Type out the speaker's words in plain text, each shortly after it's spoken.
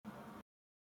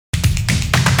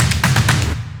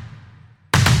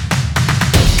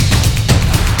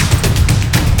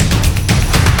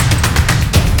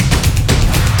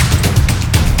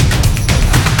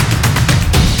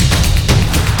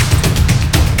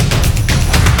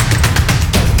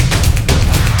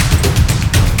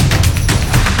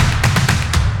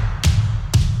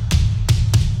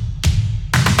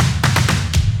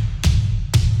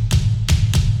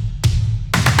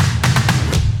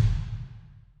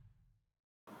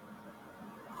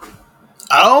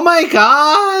Oh my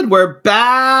God, we're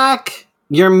back.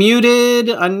 You're muted.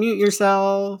 Unmute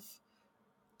yourself.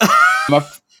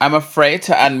 I'm afraid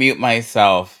to unmute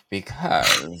myself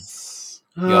because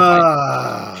you'll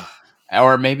find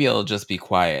or maybe it'll just be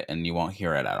quiet and you won't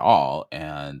hear it at all,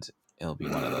 and it'll be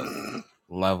one of those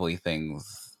lovely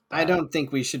things. I don't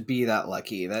think we should be that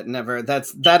lucky.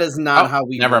 That is not how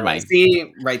we never roll. mind.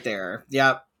 See, right there.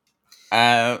 Yep.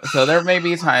 So there may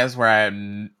be times where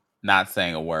I'm not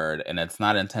saying a word, and it's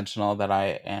not intentional that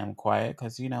I am quiet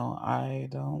because I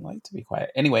don't like to be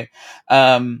quiet. Anyway,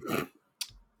 I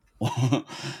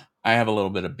have a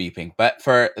little bit of beeping, but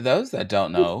for those that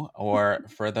don't know, or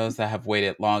for those that have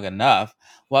waited long enough,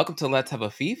 welcome to Let's Have a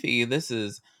Fefe. This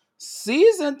is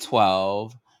season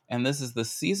 12, and this is the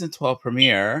season 12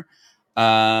 premiere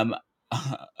of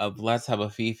Let's Have a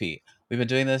Fefe. We've been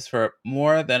doing this for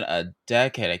more than a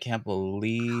decade. I can't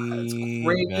believe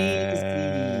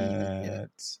it.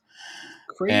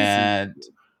 Crazy. And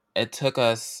it took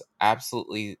us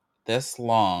absolutely this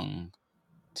long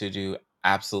to do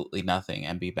absolutely nothing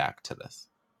and be back to this.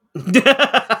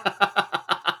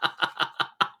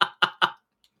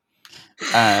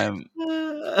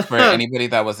 For anybody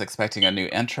that was expecting a new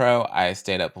intro, I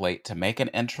stayed up late to make an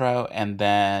intro, and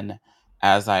then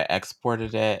as I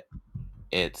exported it,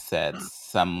 it said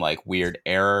some like weird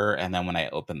error, and then when I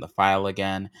opened the file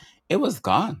again, it was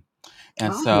gone.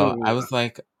 And so I was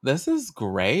like, this is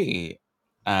great.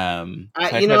 I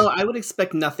would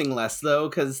expect nothing less though,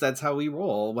 because that's how we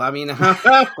roll. I mean, hey,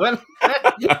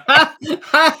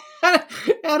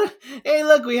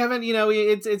 look, we haven't.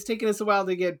 It's taken us a while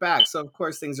to get back, so of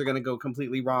course things are going to go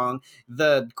completely wrong.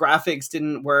 The graphics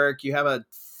didn't work. You have a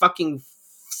fucking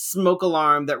smoke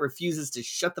alarm that refuses to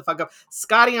shut the fuck up.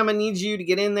 Scotty, I'm gonna need you to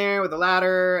get in there with a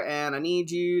ladder, and I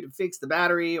need you to fix the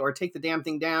battery or take the damn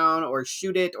thing down or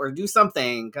shoot it or do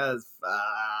something, because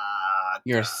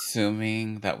you're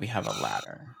assuming that we have a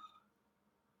ladder.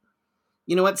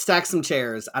 You know what? Stack some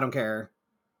chairs. I don't care.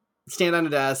 Stand on a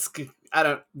desk. I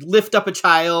don't lift up a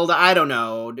child. I don't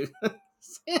know.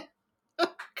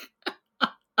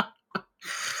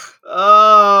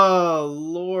 Oh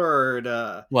Lord.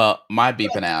 Well, my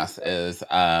beeping ass is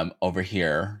over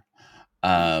here.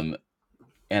 And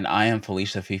I am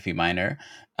Felicia Fefe Minor.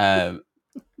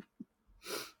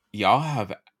 Y'all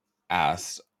have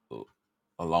asked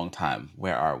a long time,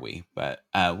 where are we? But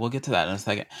we'll get to that in a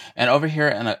second. And over here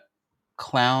in a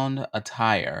clown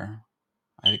attire,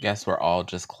 I guess we're all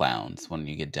just clowns when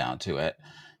you get down to it,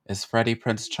 is Freddy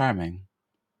Prinze Charming.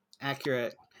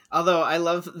 Accurate. Although I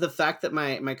love the fact that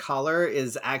my collar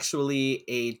is actually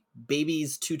a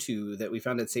baby's tutu that we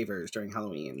found at Savers during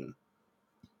Halloween.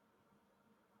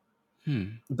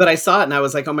 But I saw it and I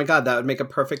was like, oh my God, that would make a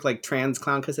perfect like trans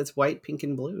clown because it's white, pink,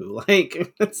 and blue.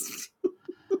 Like,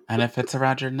 and it fits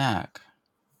around your neck.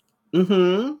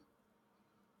 Mm-hmm.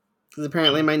 Because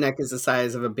apparently my neck is the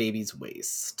size of a baby's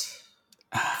waist.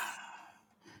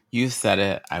 You said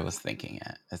it. I was thinking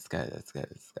it. It's good. It's good.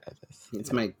 It's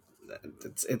good.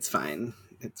 It's fine.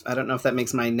 I don't know if that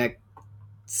makes my neck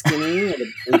skinny or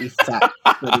the baby fat,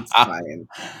 but it's fine.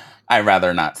 I'd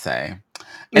rather not say.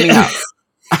 Anyhow.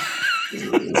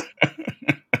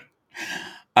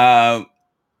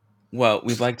 Well,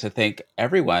 we'd like to thank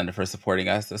everyone for supporting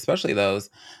us, especially those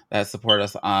that support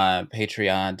us on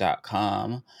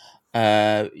patreon.com.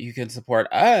 You can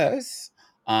support us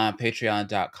on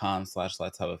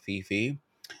patreon.com/Let's Have a Fefe.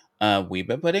 We've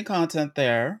been putting content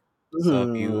there. Mm-hmm.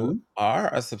 So if you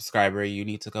are a subscriber, you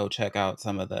need to go check out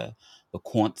some of the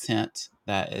content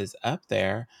that is up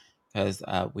there, because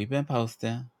we've been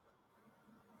posting.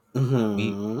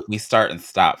 Mm-hmm. We start and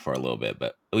stop for a little bit,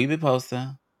 but we've been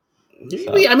posting.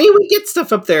 So. We get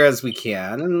stuff up there as we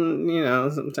can,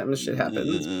 and sometimes shit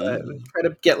happens, but we try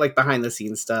to get like behind the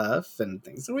scenes stuff and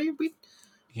things.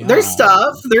 There's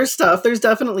stuff. There's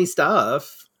definitely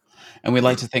stuff. And we'd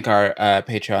like to thank our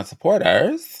Patreon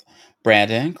supporters: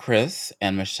 Brandon, Chris,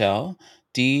 and Michelle,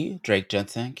 D, Drake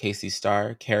Jensen, Casey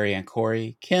Starr, Carrie and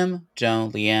Corey, Kim,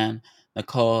 Joan, Leanne,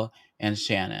 Nicole, and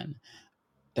Shannon.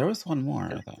 There was one more.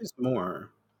 There's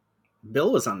more.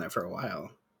 Bill was on there for a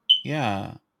while.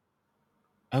 Yeah.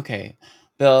 Okay,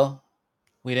 Bill,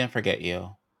 we didn't forget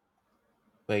you.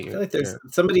 But I feel like there's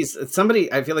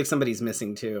somebody. I feel like somebody's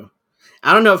missing too.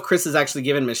 I don't know if Chris has actually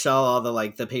given Michelle all the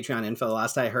Patreon info.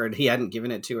 Last I heard, he hadn't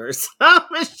given it to her, so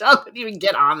Michelle couldn't even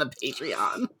get on the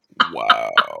Patreon.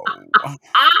 Wow.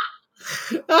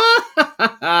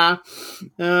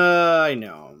 I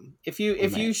know. If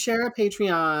you share a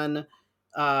Patreon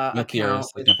With your account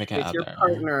significant with your other.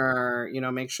 partner,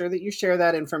 make sure that you share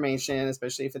that information,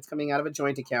 especially if it's coming out of a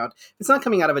joint account. If it's not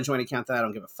coming out of a joint account, then I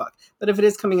don't give a fuck. But if it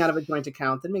is coming out of a joint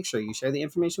account, then make sure you share the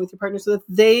information with your partner so that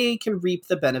they can reap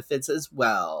the benefits as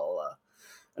well.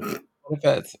 What if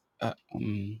it's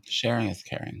sharing is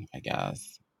caring, I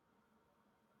guess.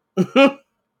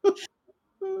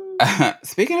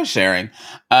 Speaking of sharing,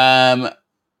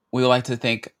 we would like to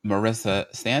thank Marissa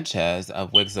Sanchez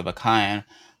of Wigs of a Kind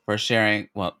for sharing.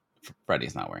 Well,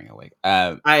 Freddie's not wearing a wig.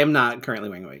 I am not currently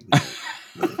wearing a wig, no.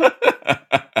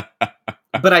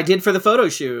 But I did for the photo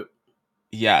shoot.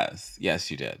 Yes,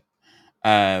 you did.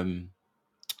 Um,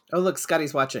 Oh, look,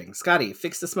 Scotty's watching. Scotty,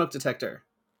 fix the smoke detector.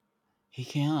 he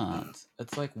can't.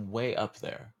 It's like way up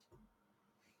there.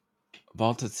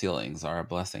 Vaulted ceilings are a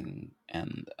blessing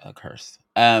and a curse.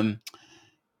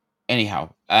 Anyhow,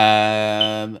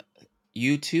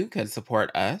 you too can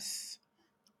support us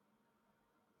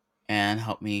and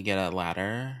help me get a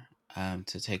ladder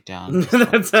to take down the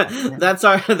smoke detector.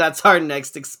 that's our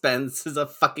next expense is a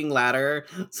fucking ladder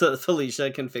so that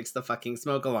Felicia can fix the fucking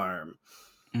smoke alarm.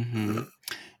 Mm-hmm.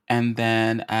 And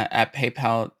then at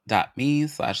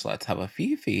paypal.me/let's have a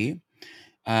Fefe.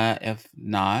 If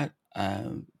not,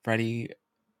 Freddie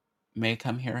may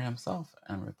come here himself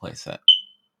and replace it.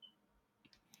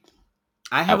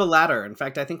 I have a ladder. In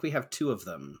fact, I think we have two of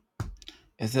them.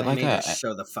 Is it I like made to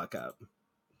show the fuck up.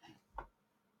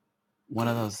 One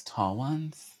of those tall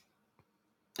ones?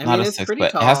 I Not mean, a it's 6 pretty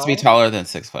foot. It has to be tall. taller than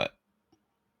 6 foot.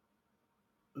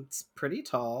 It's pretty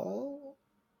tall.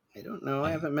 I don't know.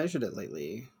 I haven't measured it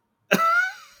lately.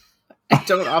 I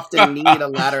don't often need a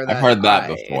ladder I've that heard that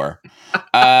high. before.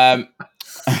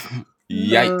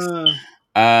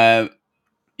 Yikes.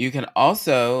 You can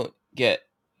also get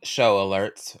show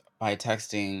alerts by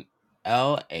texting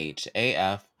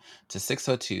LHAF to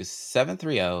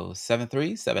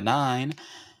 602-730-7379.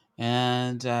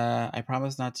 And I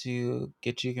promise not to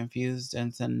get you confused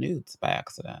and send nudes by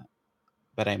accident,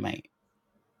 but I might.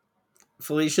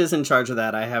 Felicia's in charge of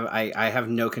that. I have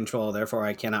no control, therefore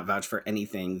I cannot vouch for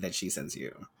anything that she sends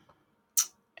you.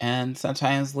 And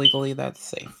sometimes legally that's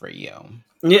safe for you.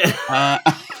 Yeah.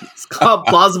 It's called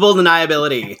plausible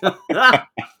deniability.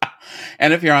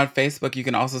 And if you're on Facebook, you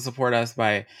can also support us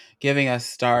by giving us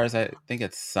stars. I think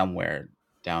it's somewhere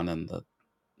down in the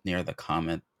near the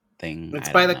comment thing. It's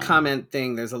I by don't the know. comment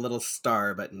thing. There's a little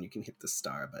star button. You can hit the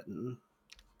star button.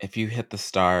 If you hit the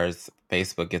stars,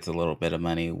 Facebook gets a little bit of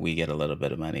money. We get a little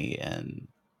bit of money. And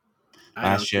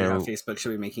I don't see how Facebook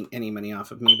should be making any money off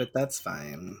of me, but that's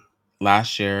fine.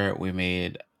 Last year we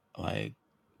made like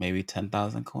maybe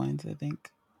 10,000 coins, I think,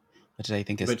 which I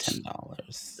think is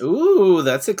 $10. Ooh,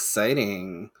 that's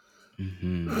exciting.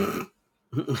 Mm-hmm.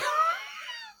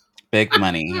 Big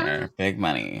money here. Big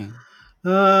money.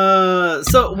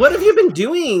 So what have you been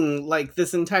doing like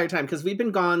this entire time? Because we've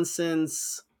been gone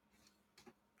since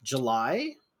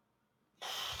July.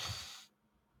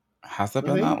 Has it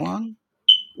been that long?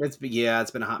 It's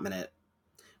been a hot minute.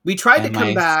 We tried to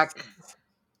come back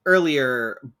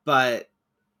earlier, but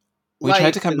we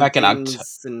tried to come back in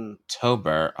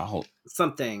October.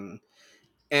 Something.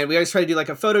 And we always tried to do like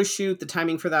a photo shoot. The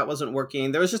timing for that wasn't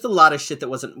working. There was just a lot of shit that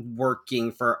wasn't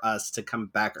working for us to come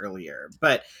back earlier.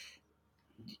 But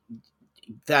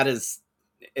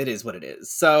it is what it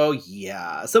is. So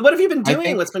yeah. So what have you been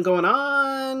doing? What's been going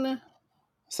on?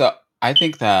 So I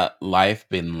think that life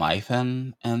been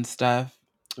lifing and stuff.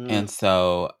 And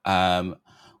so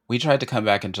we tried to come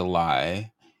back in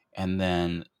July and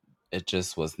then it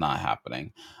just was not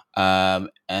happening. And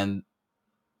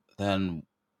then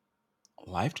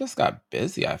life just got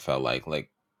busy, I felt like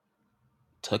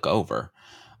took over.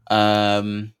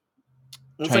 It's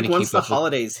like once the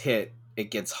holidays hit, it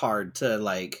gets hard to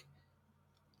like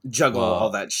juggle all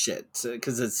that shit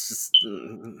because it's just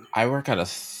I work at a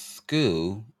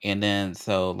school, and then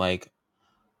so like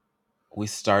we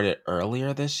started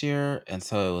earlier this year, and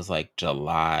so it was like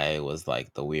July was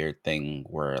like the weird thing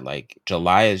where like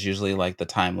July is usually like the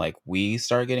time like we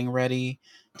start getting ready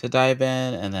to dive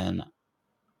in, and then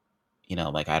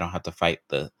like I don't have to fight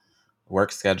the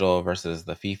work schedule versus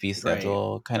the Fefe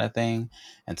schedule kind of thing,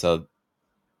 and so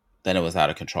then it was out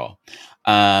of control.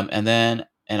 And then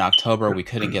in October we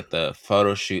couldn't get the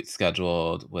photo shoot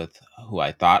scheduled with who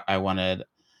I thought I wanted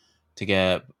to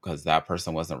get because that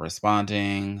person wasn't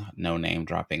responding. No name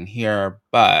dropping here,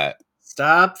 but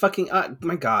stop fucking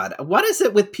my god, what is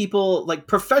it with people like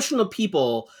professional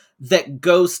people that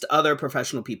ghost other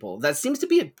professional people? That seems to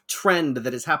be a trend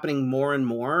that is happening more and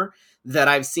more that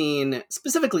I've seen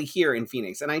specifically here in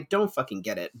Phoenix, and I don't fucking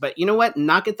get it. But you know what,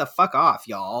 knock it the fuck off,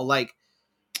 y'all. Like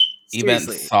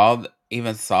seriously.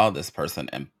 even saw this person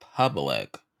in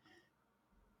public,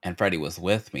 and Freddie was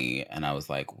with me, and I was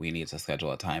like, we need to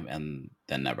schedule a time, and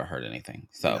then never heard anything.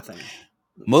 So Nothing.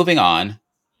 moving on.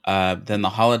 Then the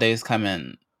holidays come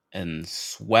in and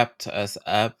swept us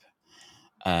up.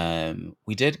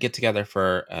 We did get together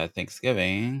for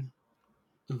Thanksgiving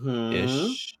Mm-hmm.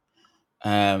 ish.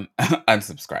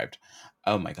 Unsubscribed.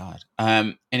 Oh my god.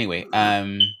 Anyway,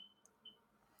 and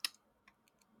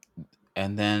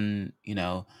then,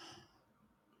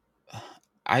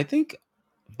 I think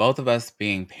both of us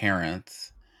being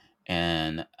parents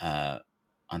and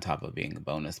on top of being a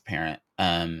bonus parent,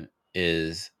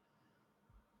 is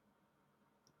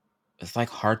it's like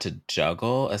hard to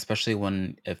juggle, especially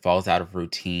when it falls out of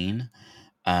routine.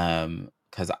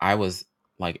 Because I was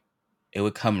like, it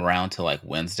would come around to like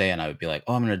Wednesday, and I would be like,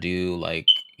 oh, I'm gonna do like,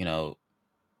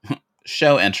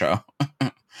 show intro.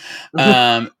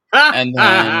 um, and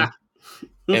then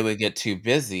it would get too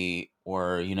busy,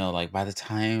 or like by the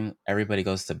time everybody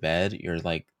goes to bed, you're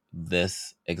like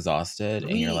this exhausted,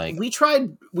 and you're we like, we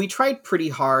tried we tried pretty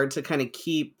hard to kind of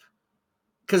keep,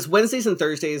 because Wednesdays and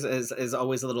Thursdays is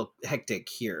always a little hectic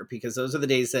here, because those are the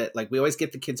days that like we always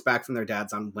get the kids back from their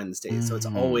dads on Wednesdays, so it's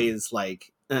mhm. always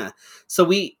like so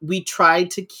we tried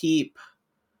to keep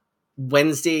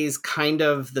Wednesdays kind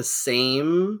of the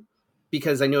same,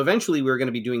 because I knew eventually we were going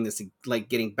to be doing this, like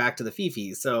getting back to the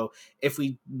Fefe. So if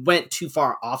we went too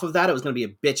far off of that, it was going to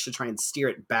be a bitch to try and steer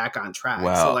it back on track. So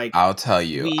Well, like I'll tell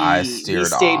you, I we steered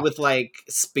stayed off. with like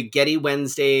spaghetti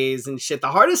Wednesdays and shit.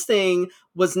 The hardest thing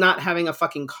was not having a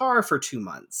fucking car for 2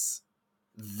 months.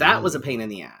 That was a pain Ooh. in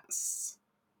the ass.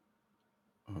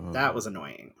 That was Ooh.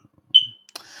 annoying.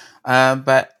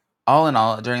 But all in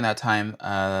all, during that time,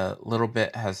 little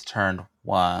bit has turned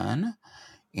one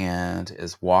and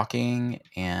is walking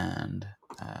and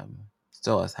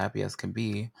still as happy as can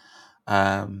be.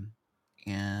 Um,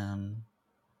 and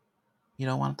you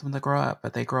don't want them to grow up,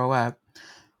 but they grow up.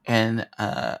 And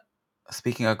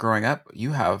speaking of growing up,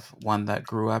 you have one that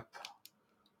grew up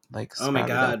like Oh my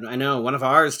sprouted up. god, I know. One of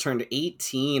ours turned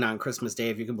 18 on Christmas Day,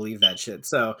 if you can believe that shit.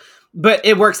 So, but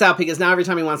it works out because now every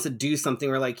time he wants to do something,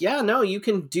 we're like, yeah, no, you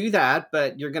can do that,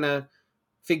 but you're gonna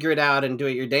figure it out and do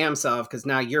it your damn self, because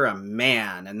now you're a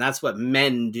man, and that's what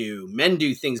men do. Men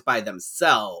do things by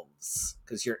themselves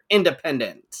because you're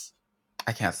independent.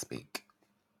 I can't speak.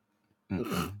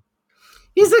 Mm-mm.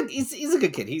 He's a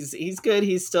good kid. He's good.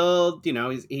 He's still,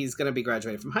 he's gonna be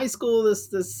graduating from high school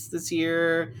this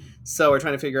year. So we're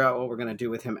trying to figure out what we're gonna do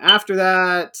with him after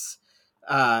that.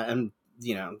 And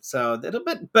so that'll,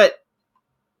 but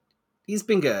he's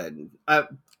been good.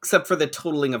 Except for the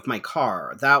totaling of my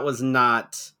car. That was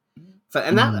not fun.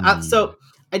 And that Mm. so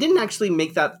I didn't actually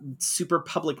make that super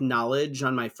public knowledge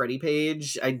on my Freddy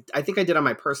page. I think I did on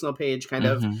my personal page kind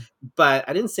of, Mm-hmm. but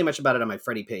I didn't say much about it on my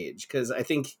Freddy page because I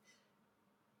think,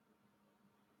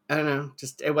 I don't know,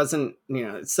 just it wasn't,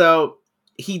 so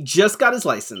he just got his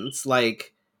license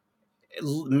like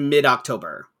mid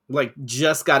October, like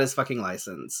just got his fucking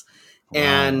license. Wow.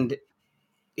 And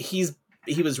he's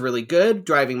he was really good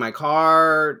driving my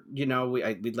car.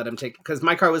 We'd let him take, because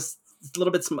my car was a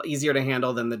little bit easier to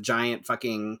handle than the giant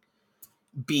fucking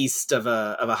beast of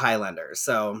a Highlander.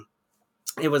 So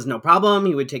it was no problem.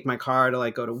 He would take my car to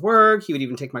like go to work. He would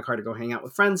even take my car to go hang out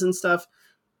with friends and stuff.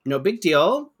 No big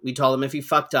deal. We told him if he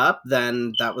fucked up,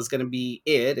 then that was going to be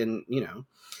it.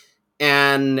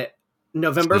 And So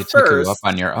November he took you up 1st,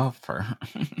 on your offer.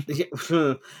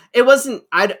 it wasn't,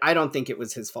 I don't think it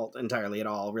was his fault entirely at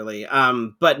all, really.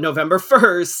 But November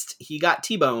 1st, he got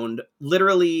T-boned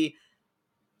literally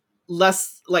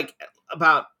less, like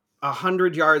about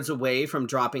 100 yards away from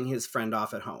dropping his friend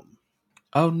off at home.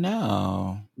 Oh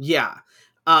no. Yeah.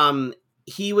 Um,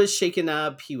 he was shaken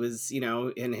up. He was,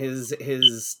 and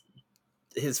his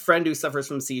friend who suffers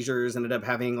from seizures ended up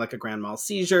having like a grand mal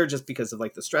seizure just because of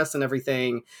like the stress and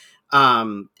everything.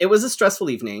 It was a stressful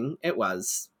evening. It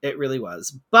really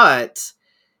was. But,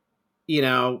 we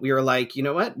were like, you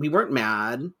know what? We weren't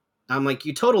mad. I'm like,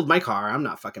 you totaled my car. I'm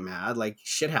not fucking mad. Like,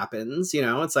 shit happens,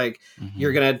 it's like,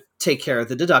 you're Mm-hmm. going to take care of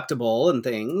the deductible and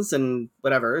things and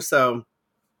whatever. So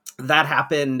that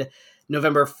happened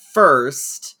November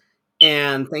 1st.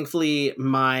 And thankfully,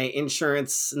 my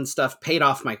insurance and stuff paid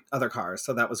off my other car.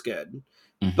 So that was good.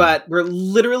 Mm-hmm. But we're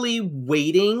literally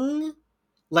waiting.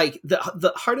 Like,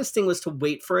 the hardest thing was to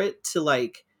wait for it to,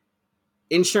 like,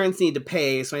 insurance needed to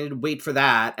pay. So I needed to wait for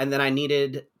that. And then I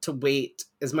needed to wait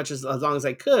as long as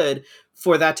I could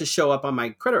for that to show up on my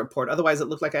credit report. Otherwise, it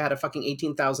looked like I had a fucking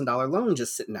 $18,000 loan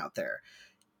just sitting out there.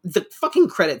 The fucking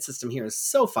credit system here is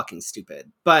so fucking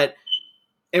stupid. But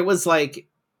it was like,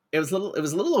 it was a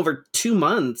little over 2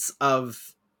 months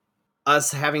of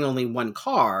us having only one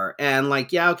car, and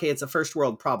like, yeah, okay, it's a first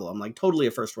world problem, like totally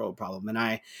a first world problem, and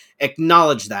I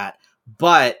acknowledge that,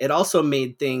 but it also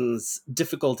made things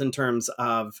difficult in terms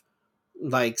of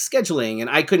like scheduling, and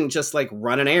I couldn't just like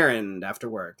run an errand after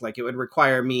work. Like it would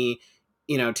require me,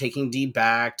 taking Dee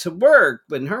back to work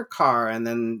in her car, and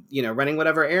then, running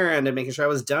whatever errand and making sure I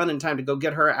was done in time to go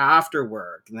get her after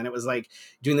work. And then it was like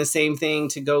doing the same thing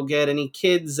to go get any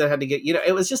kids that had to get,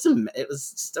 it was just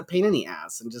a pain in the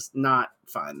ass and just not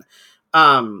fun.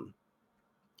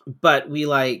 But we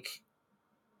like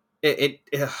it.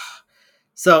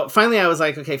 So finally I was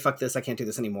like, okay, fuck this. I can't do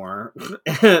this anymore.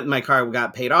 My car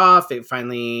got paid off. It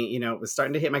finally, it was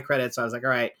starting to hit my credit. So I was like, all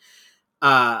right,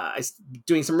 I was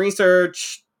doing some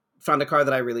research, found a car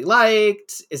that I really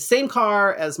liked. It's the same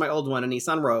car as my old one, a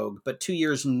Nissan Rogue, but 2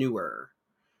 years newer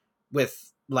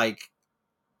with like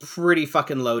pretty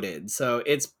fucking loaded. So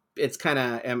it's kind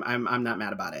of, I'm not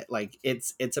mad about it. Like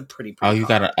it's a Oh, pretty you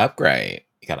got to car. upgrade.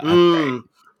 You got to upgrade.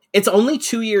 It's only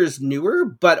 2 years newer,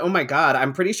 but oh my god,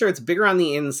 I'm pretty sure it's bigger on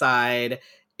the inside.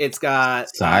 It's got a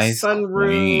Size sunroof.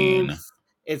 queen.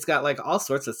 It's got like all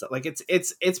sorts of stuff. Like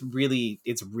it's really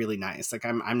nice. Like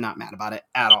I'm not mad about it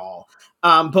at all.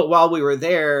 But while we were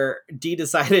there, Dee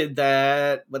decided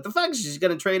that what the fuck, she's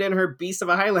gonna trade in her beast of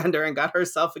a Highlander and got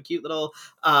herself a cute little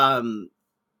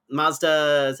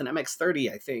Mazda. It's an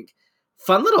MX-30, I think.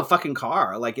 Fun little fucking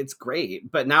car. Like it's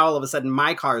great. But now all of a sudden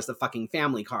my car is the fucking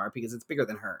family car because it's bigger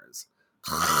than hers.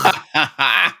 What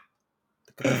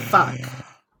the fuck?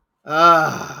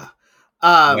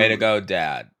 Way to Um, go,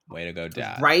 Dad. Way to go,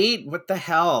 Dad. right? What the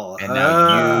hell? And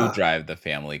now you drive the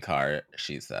family car,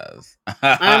 she says.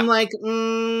 I'm like, I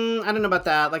don't know about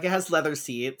that. Like it has leather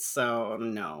seats, so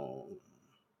no.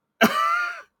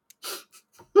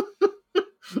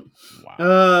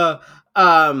 Wow.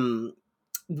 Um,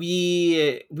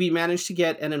 we managed to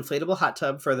get an inflatable hot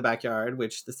tub for the backyard,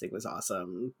 which this thing was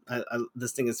awesome.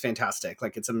 This thing is fantastic.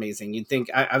 Like it's amazing. You'd think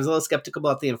I was a little skeptical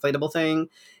about the inflatable thing.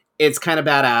 It's kind of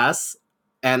badass,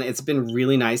 and it's been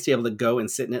really nice to be able to go and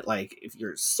sit in it. Like if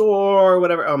you're sore or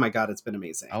whatever. Oh my god, it's been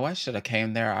amazing. Oh, I should have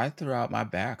came there. I threw out my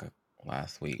back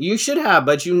last week. You should have,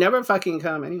 but you never fucking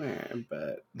come anywhere.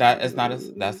 But That's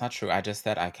not true. I just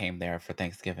said I came there for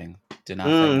Thanksgiving. Did not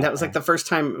say that was like never. the first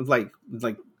time, like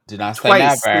Did not say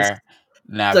twice.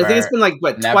 never. I think it's Never. been like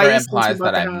what, Never twice since we implies bought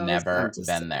that the I've house. I'm never just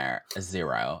been saying. there.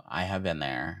 0. I have been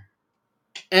there.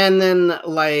 And then,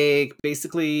 like,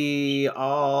 basically,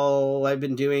 all I've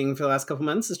been doing for the last couple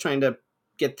months is trying to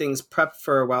get things prepped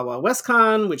for Wild Wild West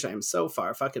Con, which I'm so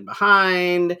far fucking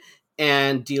behind,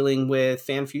 and dealing with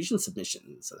fan fusion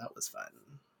submissions. So that was fun.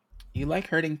 You like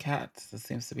hurting cats. This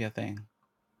seems to be a thing.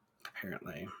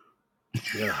 Apparently.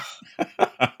 Yeah.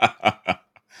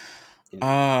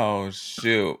 Oh,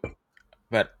 shoot.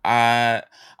 But I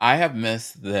have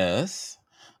missed this.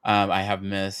 I have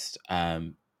missed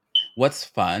what's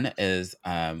fun is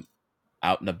out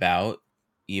and about,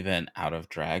 even out of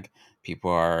drag,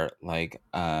 people are like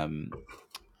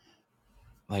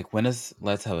when is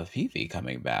Let's Have a Fifi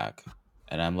coming back?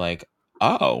 And I'm like,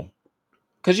 oh,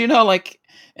 because like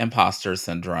imposter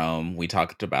syndrome, we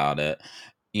talked about it.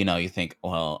 You think,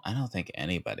 well, I don't think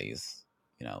anybody's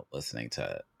listening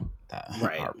to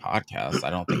Right. our podcast. I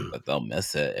don't think that they'll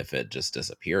miss it if it just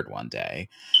disappeared one day.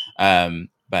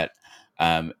 But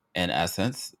in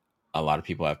essence, a lot of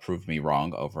people have proved me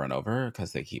wrong over and over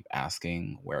because they keep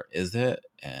asking, where is it?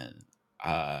 And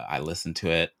I listen to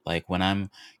it like when I'm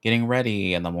getting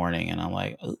ready in the morning, and I'm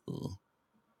like, ooh.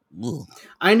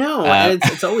 I know, and Uh,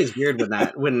 it's always weird when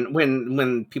that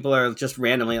when people are just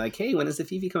randomly like, "Hey, when is the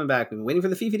Fifi coming back?" We've been waiting for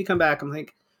the Fifi to come back. I'm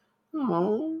like,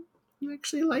 "Oh, you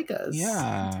actually like us? That's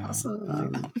yeah.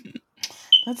 awesome."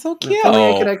 That's so And cute. if only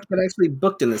I could get actually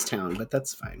booked in this town, but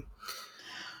that's fine.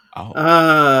 Oh,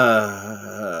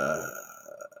 Uh,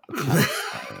 that's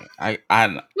funny.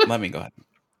 I let me go ahead.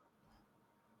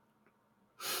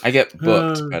 I get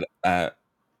booked, but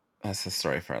that's a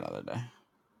story for another day.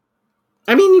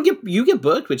 I mean, you get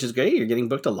booked, which is great. You're getting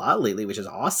booked a lot lately, which is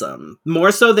awesome.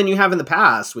 More so than you have in the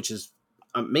past, which is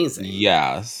amazing.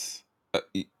 Yes.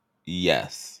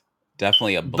 Yes.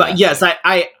 Definitely a But yes, blessing.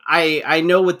 I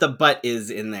know what the butt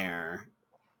is in there.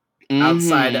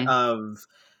 Outside Mm-hmm. of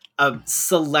a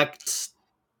select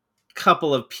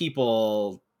couple of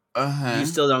people, you Uh-huh.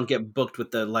 still don't get booked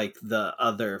with the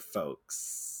other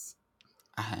folks.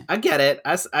 Uh-huh. I get it.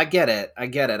 I get it. I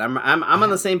get it. I'm on Uh-huh.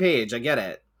 the same page. I get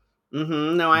it.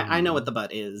 No, I know what the Mhm.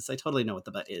 butt is. I totally know what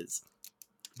the butt is.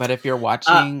 But if you're Uh,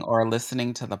 watching or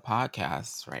listening to the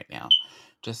podcast right now,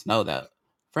 just know that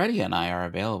Freddie and I are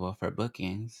available for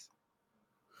bookings.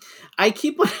 I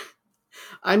keep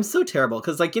I'm so terrible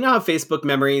because, like, you know how Facebook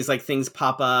memories, like, things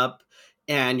pop up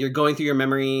and you're going through your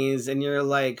memories and you're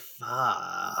like,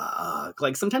 fuck.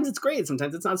 Like sometimes it's great,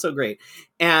 sometimes it's not so great.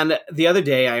 And the other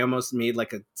day I almost made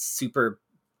like a super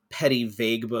petty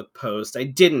vague book post. I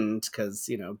didn't because,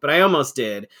 but I almost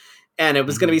did. And it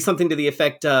was going to be something to the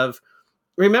effect of,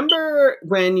 remember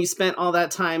when you spent all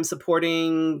that time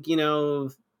supporting,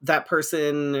 that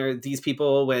person or these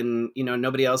people when,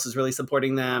 nobody else is really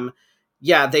supporting them?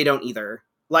 Yeah, they don't either.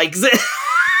 Like,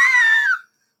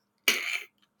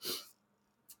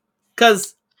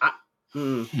 because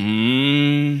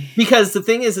because the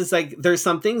thing is like there's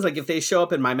some things like if they show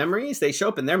up in my memories, they show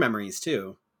up in their memories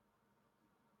too.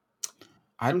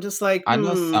 I'm just like, I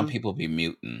know some people be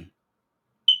muting.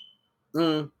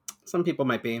 Some people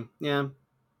might be, yeah,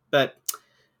 but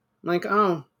like,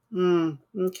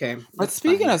 okay. But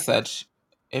speaking of such,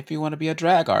 if you want to be a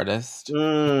drag artist,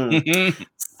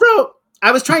 so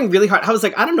I was trying really hard. I was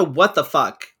like, I don't know what the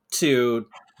fuck to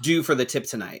do for the tip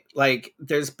tonight. Like,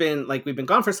 there's been like we've been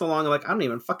gone for so long. I'm like, I don't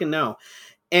even fucking know.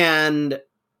 And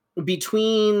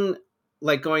between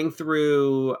like going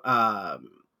through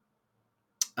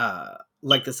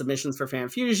like the submissions for Fan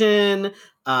Fusion,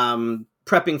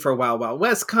 prepping for Wild Wild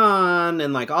West Con,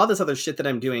 and like all this other shit that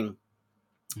I'm doing,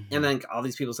 and then all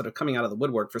these people sort of coming out of the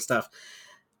woodwork for stuff,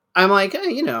 I'm like,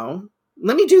 hey,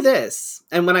 let me do this.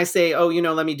 And when I say,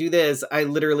 let me do this, I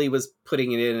literally was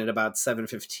putting it in at about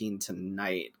 7:15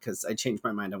 tonight because I changed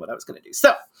my mind on what I was going to do.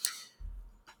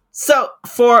 So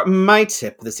for my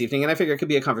tip this evening, and I figure it could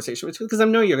be a conversation with you because I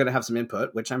know you're going to have some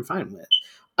input, which I'm fine with.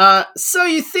 So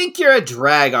you think you're a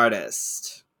drag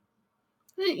artist.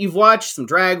 You've watched some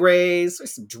Drag Race or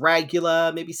some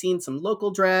Dragula, maybe seen some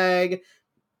local drag,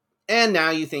 and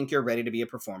now you think you're ready to be a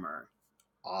performer.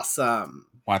 Awesome.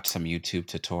 Watch some YouTube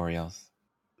tutorials.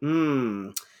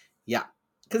 Yeah.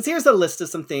 Because here's a list of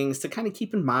some things to kind of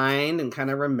keep in mind and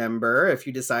kind of remember if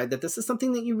you decide that this is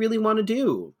something that you really want to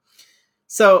do.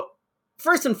 So,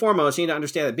 first and foremost, you need to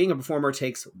understand that being a performer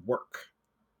takes work.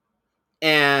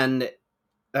 And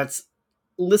that's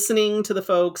listening to the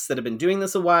folks that have been doing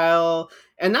this a while,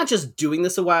 and not just doing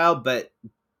this a while, but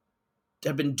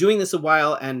have been doing this a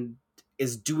while and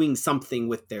is doing something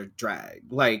with their drag.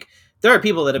 Like, there are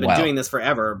people that have been doing this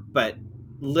forever, but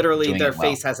literally their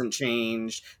face hasn't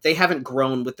changed. They haven't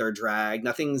grown with their drag.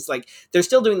 Nothing's like, they're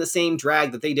still doing the same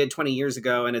drag that they did 20 years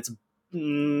ago, and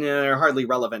they're hardly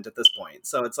relevant at this point.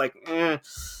 So it's like,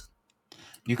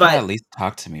 You could at least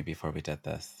talk to me before we did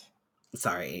this.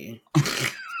 Sorry.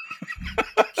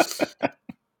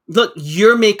 Look,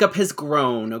 your makeup has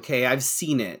grown, okay? I've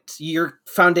seen it. Your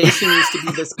foundation used to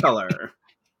be this color.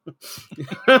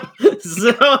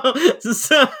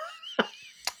 so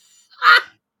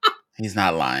He's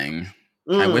not lying.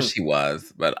 I wish he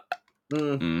was, but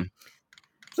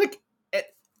It's like,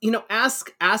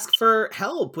 ask for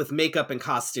help with makeup and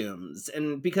costumes.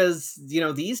 And because,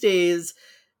 these days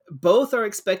both are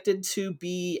expected to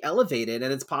be elevated,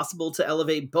 and it's possible to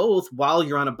elevate both while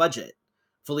you're on a budget.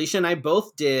 Felicia and I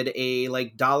both did a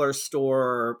like dollar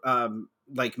store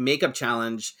like makeup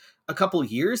challenge a couple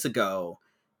years ago,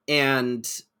 and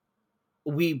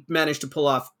we managed to pull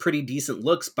off pretty decent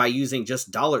looks by using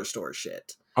just dollar store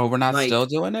shit. Oh, we're not still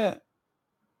doing it?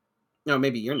 No,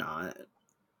 maybe you're not.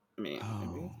 I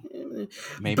mean,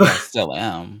 maybe I still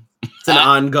am. It's an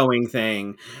ongoing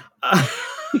thing.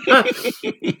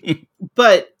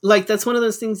 But like, that's one of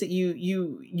those things that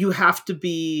you have to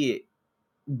be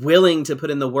willing to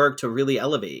put in the work to really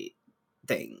elevate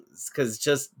things, because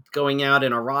just going out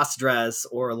in a Ross dress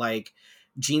or like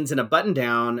jeans and a button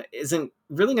down isn't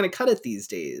really going to cut it these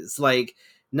days. Like,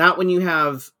 not when you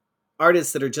have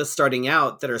artists that are just starting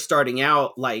out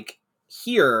like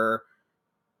here.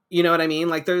 You know what I mean?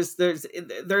 Like there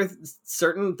are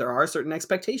certain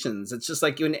expectations. It's just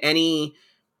like in any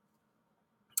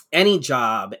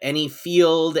job, any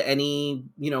field, any,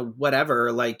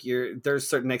 whatever, like there's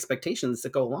certain expectations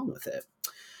that go along with it.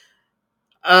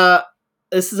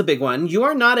 This is a big one. You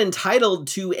are not entitled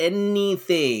to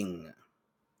anything.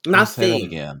 Nothing. Say that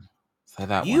again. Say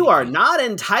that you are not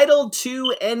entitled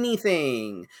to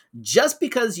anything. Just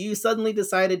because you suddenly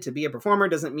decided to be a performer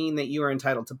doesn't mean that you are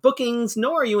entitled to bookings,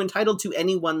 nor are you entitled to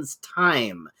anyone's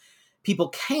time. People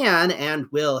can and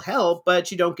will help,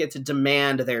 but you don't get to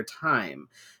demand their time.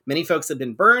 Many folks have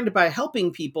been burned by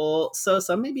helping people, so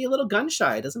some may be a little gun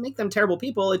shy. It doesn't make them terrible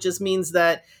people. It just means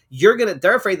that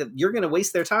they're afraid that you're gonna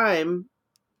waste their time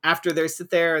after they sit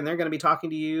there and they're gonna be talking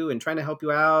to you and trying to help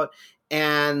you out,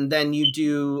 and then you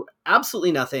do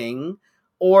absolutely nothing,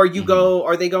 or you go,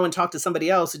 or they go and talk to somebody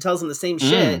else who tells them the same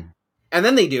shit, and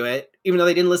then they do it, even though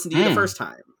they didn't listen to you the first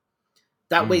time.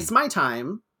 That wastes my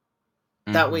time.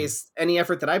 That wastes any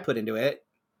effort that I put into it.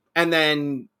 And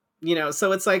then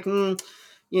So it's like,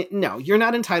 no, you're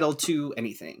not entitled to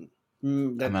anything.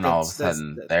 And then all of a That's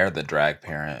sudden, they're the drag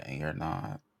parent and you're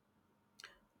not.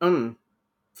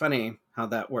 funny how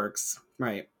that works,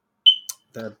 right?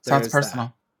 Sounds There's that.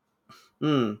 personal.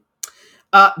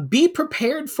 Be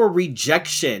prepared for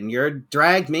rejection. Your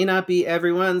drag may not be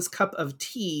everyone's cup of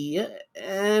tea,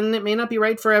 and it may not be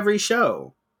right for every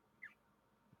show.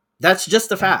 That's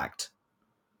just a Same. fact.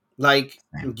 Like,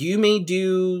 Same. you may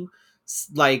do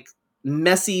like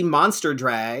messy monster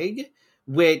drag,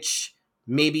 which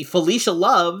maybe Felicia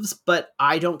loves, but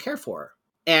I don't care for.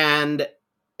 And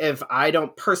if I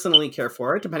don't personally care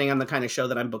for it, depending on the kind of show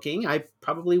that I'm booking, I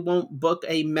probably won't book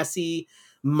a messy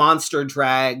monster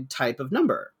drag type of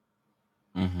number.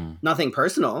 Mm-hmm. Nothing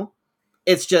personal.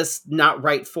 It's just not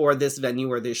right for this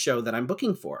venue or this show that I'm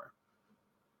booking for.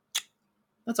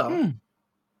 That's all.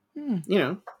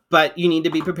 But you need to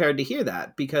be prepared to hear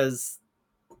that because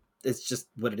it's just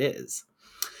what it is.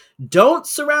 Don't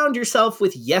surround yourself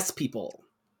with yes people.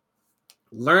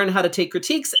 Learn how to take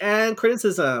critiques and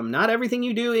criticism. Not everything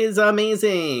you do is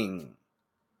amazing.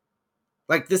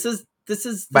 Like, this is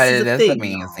But a it is thing,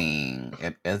 y'all. amazing.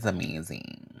 It is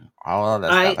amazing. All of the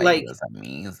I stuff I do like is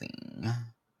amazing.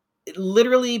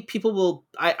 literally people will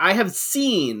I have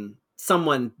seen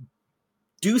someone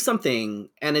do something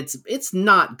and it's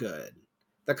not good.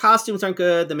 The costumes aren't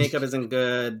good, the makeup isn't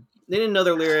good. They didn't know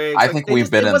their lyrics. I Like, think they we've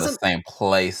just been it in the wasn't same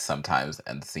place sometimes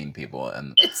and seen people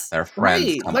and it's their friends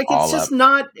right. come Like, all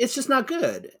up. it's just not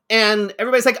good. And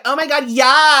everybody's like, "Oh my god,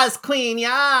 yes, queen,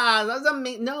 yes." That was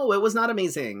amazing. No, it was not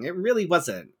amazing. It really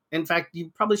wasn't. In fact, you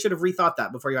probably should have rethought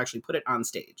that before you actually put it on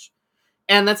stage.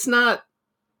 And that's not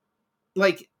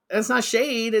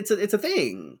shade. It's a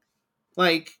thing.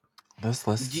 Like, This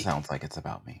list sounds like it's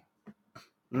about me.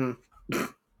 mm.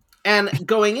 And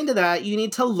going into that, you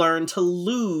need to learn to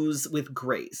lose with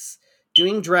grace.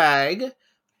 Doing drag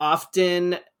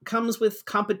often comes with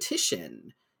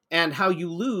competition, and how you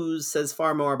lose says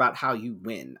far more about how you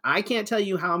win. I can't tell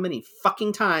you how many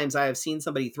fucking times I have seen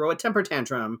somebody throw a temper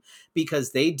tantrum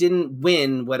because they didn't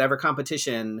win whatever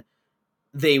competition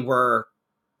they were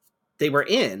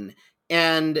in.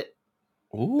 And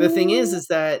the thing Ooh. is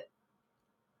that,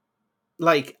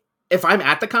 like, if I'm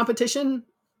at the competition,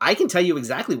 I can tell you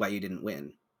exactly why you didn't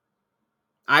win.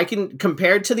 I can,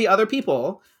 compared to the other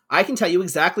people, I can tell you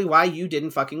exactly why you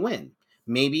didn't fucking win.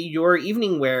 Maybe your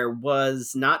evening wear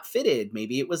was not fitted.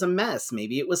 Maybe it was a mess.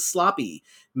 Maybe it was sloppy.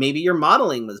 Maybe your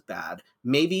modeling was bad.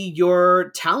 Maybe your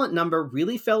talent number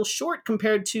really fell short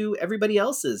compared to everybody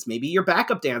else's. Maybe your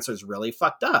backup dancers really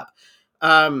fucked up.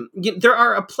 There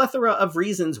are a plethora of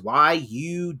reasons why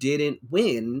you didn't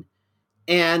win.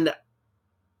 And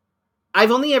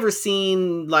I've only ever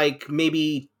seen like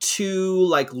maybe two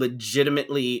like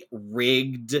legitimately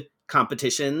rigged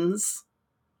competitions.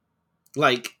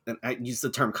 Like, and I use the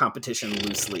term competition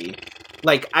loosely.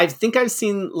 Like, I think I've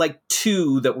seen like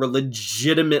two that were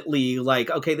legitimately like,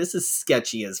 okay, this is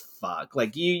sketchy as fuck.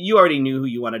 Like, you already knew who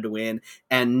you wanted to win,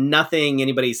 and nothing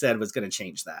anybody said was going to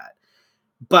change that.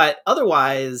 But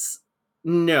otherwise,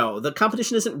 no, the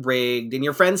competition isn't rigged, and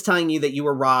your friends telling you that you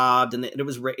were robbed and that it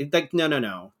was rigged. Like,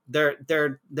 no.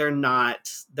 They're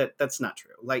not. That's not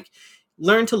true. Like,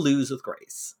 learn to lose with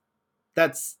grace.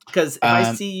 That's because if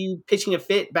I see you pitching a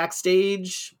fit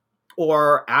backstage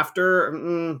or after,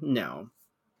 no,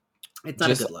 it's not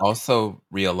a Just good look. also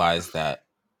realize that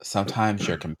sometimes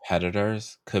your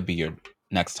competitors could be your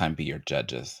next time be your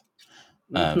judges.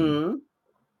 Um, Mm-hmm.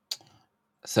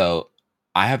 so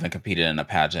I haven't competed in a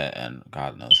pageant in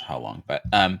God knows how long, but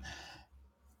I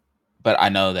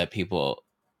know that people,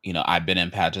 I've been in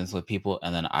pageants with people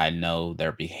and then I know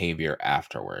their behavior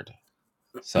afterward.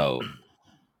 So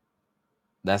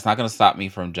that's not going to stop me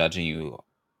from judging you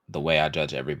the way I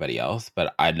judge everybody else,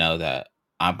 but I know that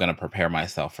I'm going to prepare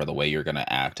myself for the way you're going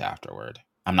to act afterward.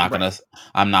 Right.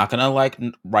 I'm not going to like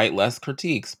write less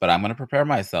critiques, but I'm going to prepare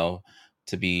myself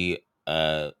to be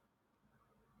Because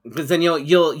then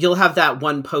you'll have that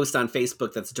one post on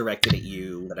Facebook that's directed at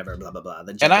you, whatever, blah blah blah.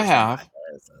 The and I judges will buy have.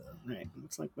 this. Right.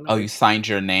 It's like, Oh, whatever. you signed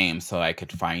your name so I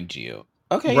could find you.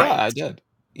 Okay, yeah, Right. I did.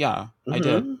 Yeah, I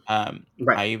did. Mm-hmm.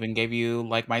 Right. I even gave you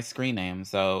like my screen name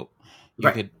so you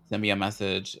Right. could send me a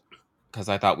message because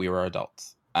I thought we were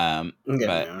adults.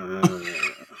 But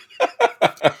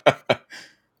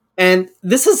And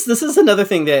this is another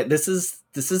thing that this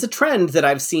is a trend that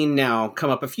I've seen now come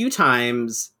up a few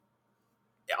times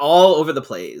all over the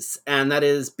place, and that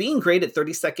is being great at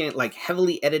 30-second like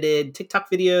heavily edited TikTok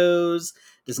videos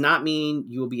does not mean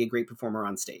you will be a great performer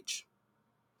on stage.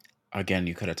 again,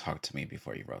 you could have talked to me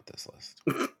before you wrote this list.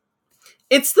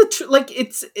 It's the like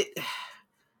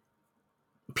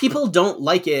people don't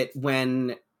like it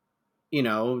when, you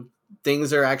know,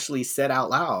 things are actually said out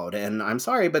loud. And I'm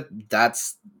sorry, but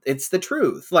it's the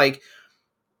truth. Like,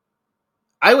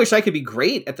 I wish I could be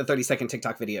great at the 30-second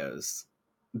TikTok videos,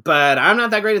 but I'm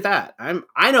not that great at that.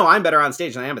 I know I'm better on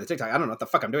stage than I am at the TikTok. I don't know what the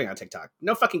fuck I'm doing on TikTok.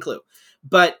 No fucking clue.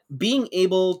 But being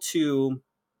able to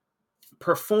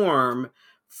perform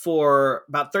for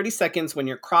about 30 seconds when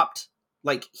you're cropped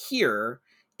like here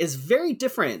is very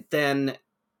different than,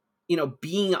 you know,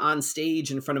 being on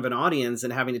stage in front of an audience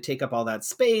and having to take up all that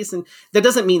space. And that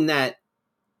doesn't mean that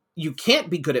you can't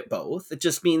be good at both. It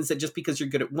just means that just because you're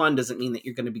good at one doesn't mean that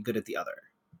you're going to be good at the other.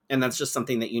 And that's just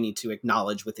something that you need to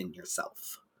acknowledge within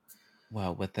yourself.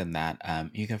 Well, within that,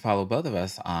 you can follow both of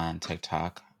us on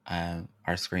TikTok.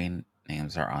 Our screen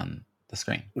names are on the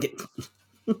screen.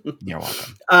 You're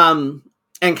welcome.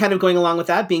 And kind of going along with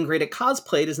that, being great at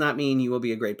cosplay does not mean you will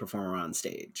be a great performer on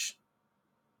stage.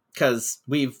 Because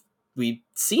we've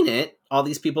seen it. All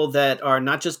these people that are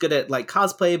not just good at like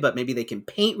cosplay, but maybe they can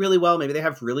paint really well. Maybe they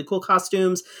have really cool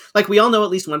costumes. Like, we all know at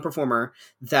least one performer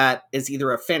that is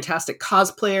either a fantastic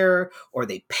cosplayer, or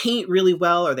they paint really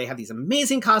well, or they have these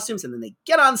amazing costumes, and then they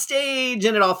get on stage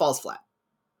and it all falls flat.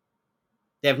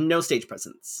 They have no stage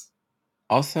presence.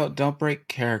 Also, don't break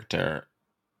character.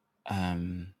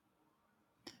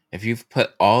 If you've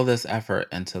put all this effort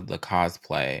into the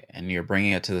cosplay and you're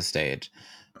bringing it to the stage,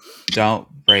 don't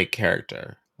break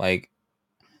character. Like,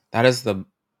 that is the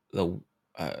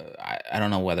I don't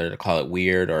know whether to call it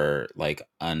weird or like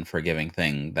unforgiving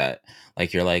thing that,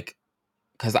 like, you're like,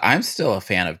 because I'm still a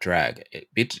fan of drag.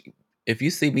 If you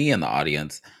see me in the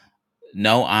audience,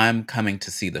 know I'm coming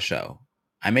to see the show.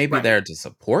 I may be Right. there to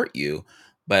support you,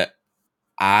 but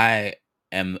I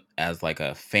am, as like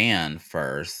a fan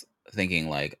first, thinking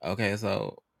like, okay,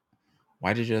 so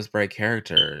why did you just break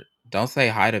character? Don't say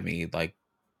hi to me. Like,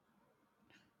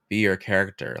 be your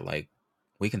character. Like,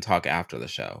 we can talk after the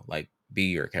show. Like, be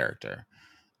your character.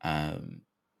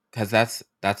 Because that's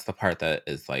the part that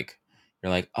is like, you're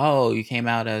like, oh, you came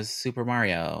out as Super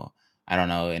Mario. I don't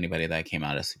know anybody that came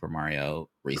out as Super Mario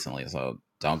recently, so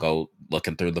don't go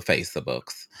looking through the face of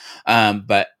books.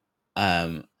 But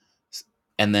um,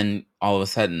 and then all of a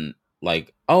sudden,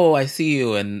 like, oh, I see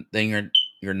you, and then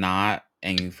you're not,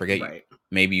 and you forget Right.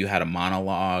 maybe you had a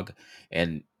monologue,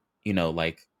 and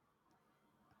like,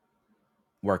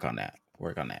 work on that.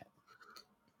 Work on that.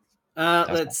 That's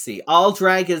Let's see. All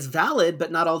drag is valid,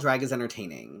 but not all drag is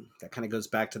entertaining. That kind of goes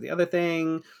back to the other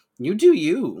thing. You do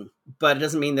you, but it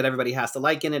doesn't mean that everybody has to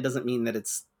like it. It doesn't mean that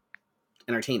it's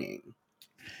entertaining.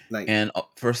 Like, And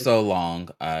for so long,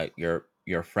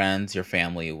 your friends, your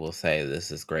family will say,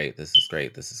 "This is great. This is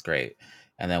great. This is great,"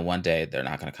 and then one day they're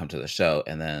not going to come to the show,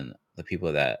 and then the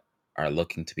people that are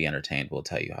looking to be entertained will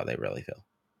tell you how they really feel,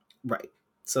 right.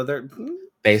 So they're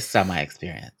based on my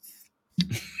experience.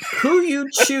 who you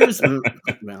choose.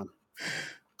 Well,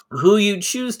 who you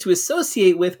choose to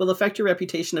associate with will affect your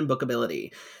reputation and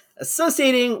bookability.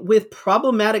 Associating with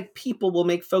problematic people will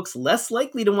make folks less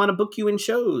likely to want to book you in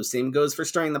shows. Same goes for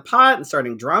stirring the pot and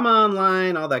starting drama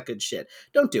online, all that good shit.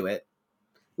 Don't do it.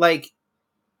 Like,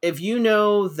 if you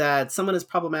know that someone is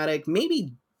problematic,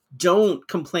 maybe don't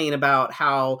complain about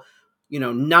how,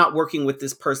 not working with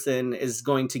this person is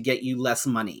going to get you less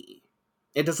money.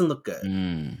 It doesn't look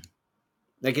good.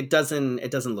 Like, it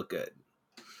doesn't look good.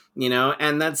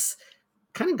 And that's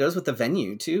kind of goes with the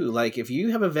venue too. Like, if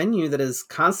you have a venue that is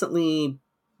constantly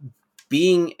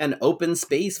being an open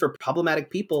space for problematic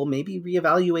people, maybe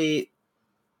reevaluate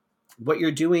what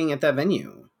you're doing at that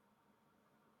venue.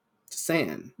 Just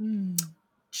saying.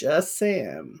 Just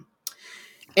saying.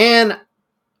 And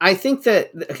I think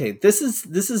that, okay, this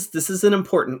is an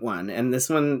important one, and this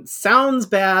one sounds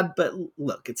bad, but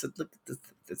look, it's a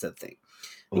thing.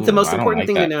 I think the Ooh, most I don't important like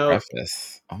thing to that know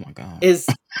preface. Oh my god. is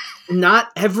not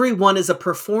everyone is a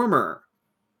performer.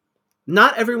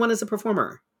 Not everyone is a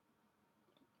performer.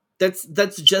 That's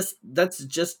just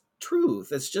truth.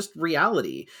 That's just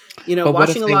reality. But what if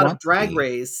Watching a they lot of want to Drag be?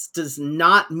 Race does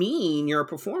not mean you're a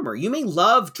performer. You may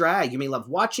love drag, you may love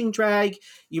watching drag,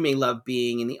 you may love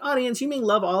being in the audience, you may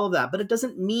love all of that, but it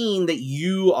doesn't mean that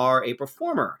you are a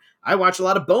performer. I watch a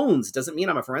lot of Bones. It doesn't mean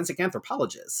I'm a forensic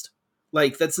anthropologist.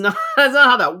 Like, that's not that's not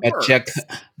how that works.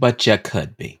 But you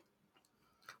could be.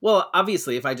 Well,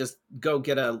 obviously, if I just go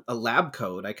get a lab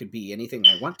coat, I could be anything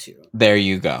I want to. There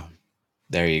you go.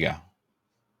 There you go.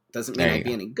 Doesn't mean There I'd you be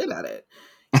go. any good at it.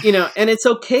 And it's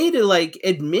okay to like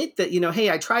admit that, hey,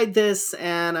 I tried this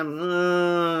and I'm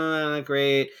not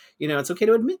great. It's okay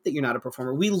to admit that you're not a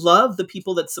performer. We love the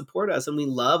people that support us, and we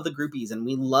love the groupies, and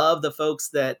we love the folks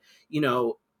that,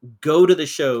 go to the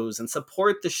shows and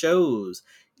support the shows.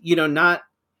 Not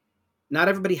not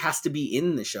everybody has to be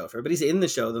in the show. If everybody's in the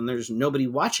show, then there's nobody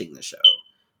watching the show.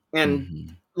 And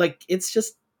Mhm. like, it's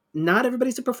just not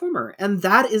everybody's a performer. And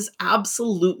that is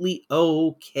absolutely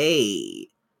okay.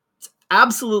 It's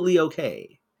absolutely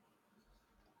okay.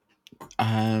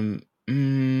 Um,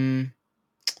 mm,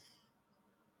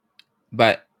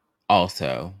 but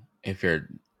also, if you're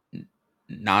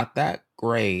not that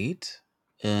great,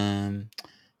 um,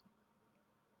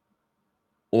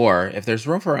 or if there's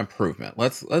room for improvement,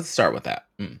 let's start with that.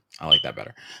 I like that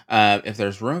better. If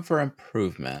there's room for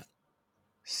improvement,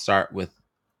 start with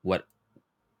what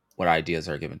what ideas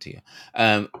are given to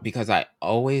you. Because I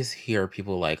always hear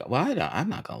people like, "Well, I'm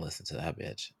not gonna listen to that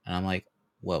bitch," and I'm like,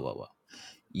 "Whoa, whoa, whoa!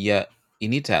 Yeah, you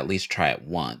need to at least try it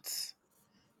once,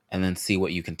 and then see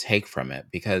what you can take from it."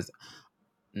 Because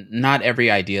not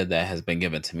every idea that has been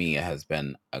given to me has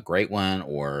been a great one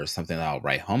or something that I'll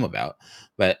write home about,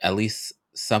 but at least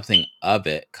something of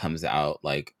it comes out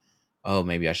like, oh,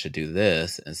 maybe I should do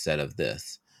this instead of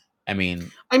this. I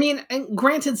mean, I mean, and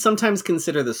granted, sometimes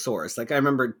consider the source. Like, I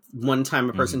remember one time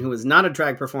a person who mhm, was not a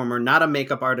drag performer, not a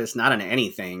makeup artist, not an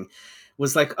anything,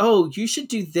 was like, "Oh, you should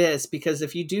do this because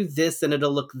if you do this, then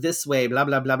it'll look this way, blah,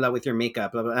 blah, blah, blah, with your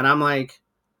makeup." Blah, blah. And I'm like,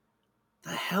 the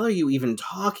hell are you even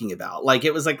talking about? Like,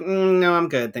 it was like, no, I'm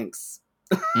good. Thanks.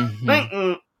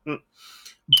 mhm, Mm.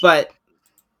 But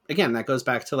again, that goes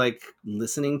back to like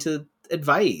listening to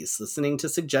advice, listening to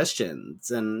suggestions.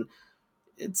 And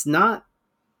it's not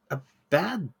a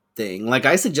bad thing. Like,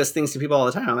 I suggest things to people all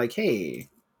the time. I'm like, hey,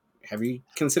 have you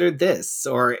considered this?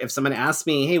 Or if someone asks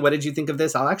me, hey, what did you think of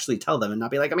this? I'll actually tell them and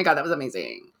not be like, oh my God, that was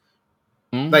amazing.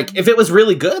 Like, mhm, if it was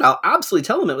really good, I'll absolutely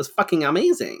tell them it was fucking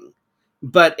amazing.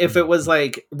 But if it was mhm,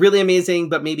 like really amazing,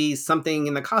 but maybe something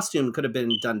in the costume could have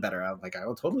been done better, I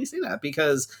will totally say that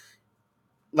because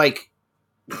like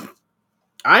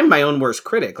I'm my own worst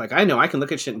critic. Like, I know I can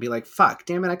look at shit and be like, fuck,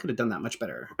 damn it, I could have done that much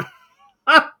better.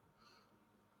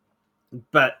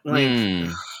 But like,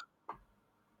 mm,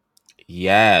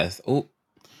 yes. Oh,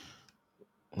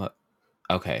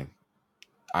 okay.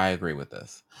 I agree with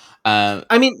this. Um,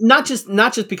 I mean, not just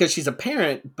because she's a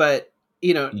parent, but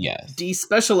yes.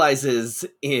 despecializes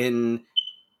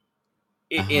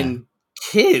Uh-huh. in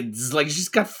kids. Like, she's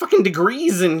got fucking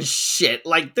degrees and shit.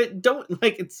 Like, that don't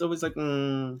like. It's always like,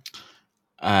 For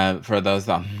those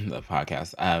on the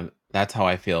podcast, that's how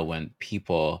I feel when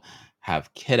people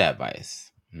have kid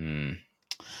advice.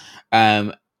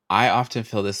 Um, I often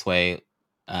feel this way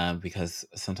because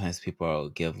sometimes people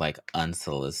give like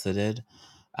unsolicited.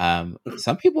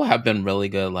 Some people have been really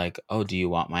good, like, "Oh, do you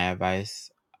want my advice?"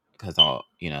 Because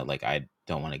like I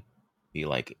don't want to be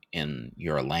like in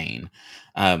your lane.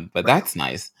 But right. that's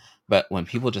nice. But when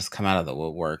people just come out of the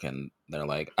woodwork and they're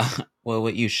like, "Well,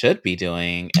 what you should be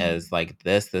doing is like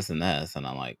this, this, and this," and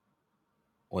I'm like,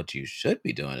 "What you should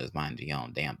be doing is minding your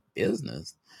own damn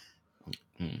business."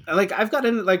 Mm, Like, I've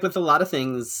gotten like with a lot of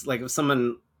things. Like, if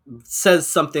someone says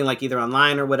something like either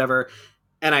online or whatever,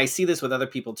 and I see this with other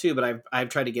people too. But I've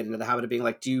tried to get into the habit of being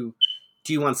like, do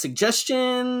you want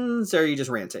suggestions or are you just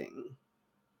ranting?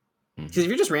 Because if mhm.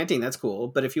 you're just ranting, that's cool.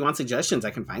 But if you want suggestions,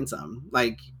 I can find some.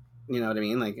 Like, you know what I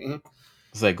mean? Like,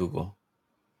 It's like Google.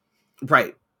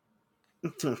 right.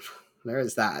 There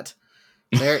is that.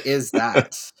 There is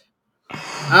that.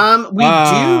 We do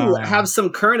Ah. have some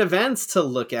current events to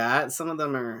look at. Some of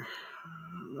them are.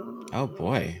 Oh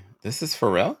boy, this is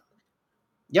for real?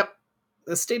 Yep.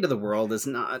 The state of the world is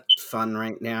not fun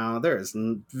right now. There is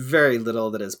very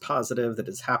little that is positive that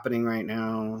is happening right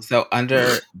now. So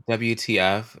under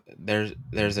WTF,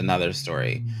 there's another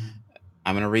story.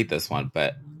 I'm gonna read this one,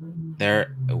 but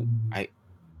I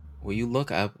will you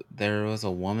look up? There was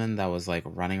a woman that was like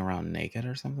running around naked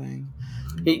or something.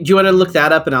 Do you want to look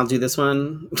that up and I'll do this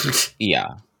one? Yeah,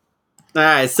 All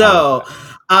right, I'll look it so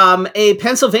up. a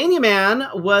Pennsylvania man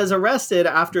was arrested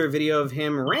after a video of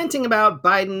him ranting about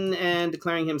Biden and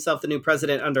declaring himself the new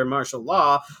president under martial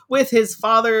law, with his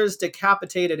father's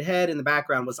decapitated head in the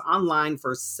background, was online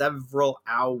for several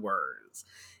hours.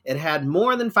 It had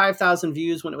more than 5,000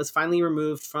 views when it was finally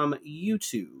removed from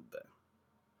YouTube.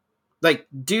 Like,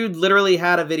 dude literally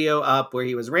had a video up where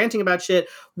he was ranting about shit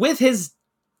with his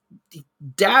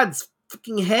dad's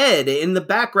fucking head in the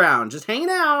background, just hanging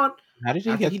out How did he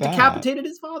after he get that? decapitated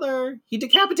his father. He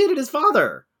decapitated his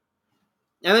father.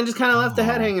 And then just kind of left the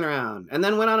head Oh, hanging around. And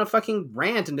then went on a fucking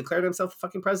rant and declared himself the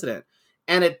fucking president.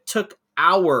 And it took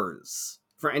hours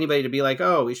for anybody to be like,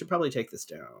 oh, we should probably take this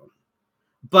down.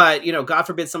 But, God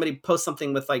forbid somebody posts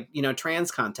something with like,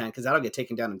 trans content, because that'll get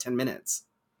taken down in 10 minutes.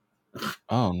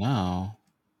 oh no,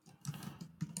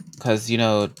 because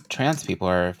trans people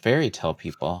are fairy tale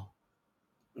people.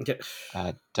 Okay.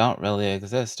 don't really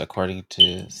exist according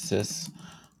to cis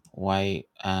white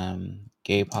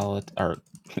or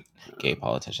gay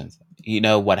politicians. You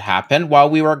know what happened while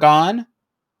we were gone?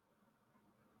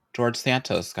 George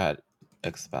Santos got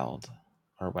expelled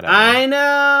or whatever. I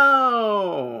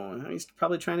know. He's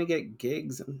probably trying to get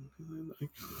gigs.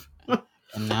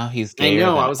 And now he's I gayer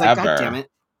know. I than was like, God damn ever. it.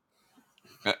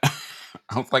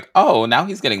 I was like, oh, now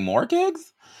he's getting more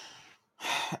gigs?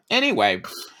 Anyway,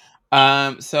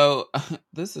 so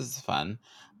this is fun.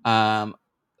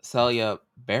 Celia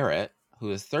Barrett,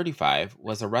 who is 35,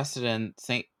 was arrested in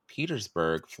St.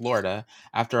 Petersburg, Florida,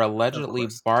 after Of allegedly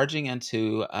course. barging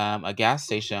into a gas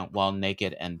station while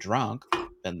naked and drunk.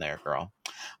 Been there, girl.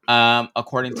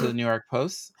 According to the New York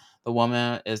Post, the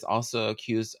woman is also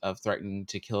accused of threatening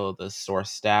to kill the store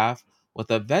staff with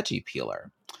a veggie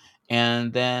peeler.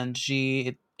 And then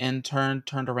she, in turn,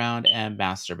 turned around and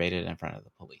masturbated in front of the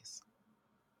police.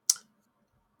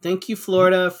 Thank you,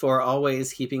 Florida, for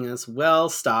always keeping us well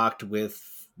stocked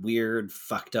with weird,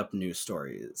 fucked up news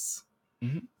stories.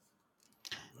 Mm-hmm.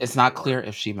 Oh, It's not Lord. clear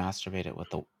if she masturbated with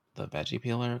the veggie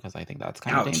peeler because I think that's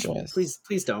kind of Ouch. dangerous.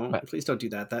 Please don't. But Please don't do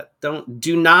that.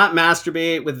 Do not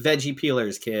masturbate with veggie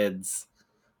peelers, kids.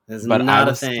 That's but I not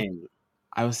a was thing.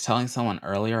 I was telling someone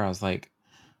earlier, I was like,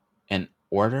 in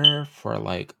order for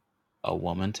like a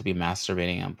woman to be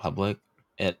masturbating in public,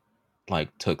 it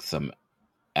like took some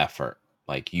effort.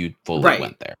 Like you fully Right.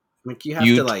 went there. Like you have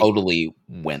You to like totally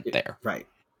went there. right.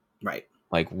 Right.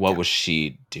 Like what Yeah. was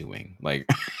she doing? Like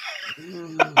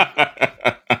Mm.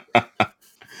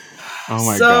 oh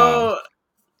my god. So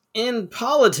in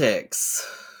politics.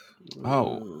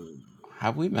 Oh, mm,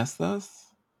 have we missed this?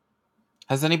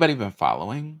 Has anybody been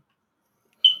following?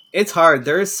 It's hard.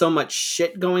 There is so much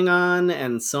shit going on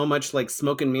and so much like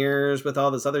smoke and mirrors with all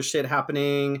this other shit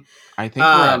happening. I think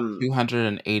we're at Um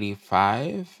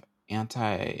 285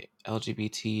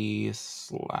 anti-LGBT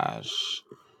slash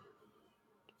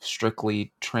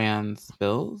strictly trans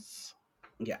bills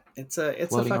yeah, it's a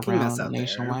floating fucking mess around out there.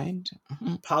 nationwide.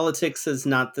 Mhm. Politics is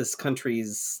not this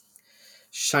country's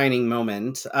shining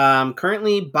moment.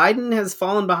 Currently, Biden has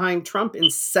fallen behind Trump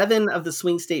in 7 of the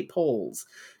swing state polls,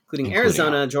 including Including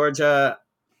Arizona, ours. Georgia,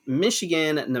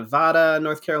 Michigan, Nevada,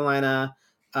 North Carolina,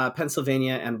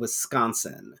 Pennsylvania, and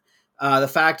Wisconsin. The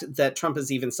fact that Trump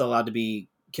is even still allowed to be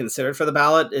considered for the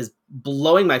ballot is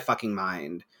blowing my fucking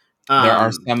mind. There are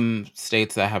Um, some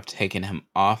states that have taken him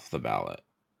off the ballot.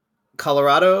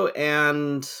 Colorado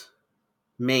and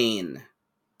Maine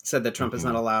said that Trump is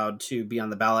not Mhm. allowed to be on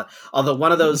the ballot. Although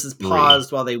one I of thought it those was is three.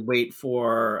 paused while they wait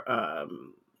for I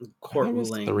thought court it was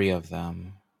ruling. three of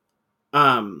them.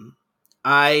 Um,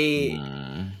 I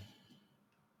Mm.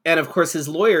 and of course his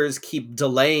lawyers keep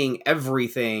delaying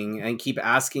everything and keep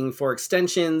asking for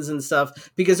extensions and stuff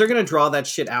because they're going to draw that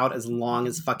shit out as long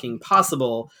as fucking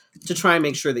possible to try and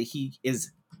make sure that he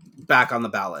is back on the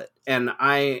ballot. And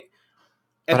at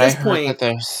But I this heard that point,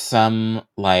 there's some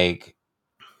like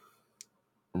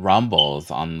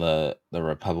rumbles on the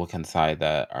Republican side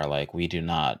that are like, we do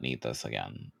not need this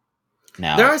again. there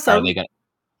Now, are some.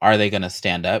 are they gonna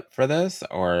stand up for this,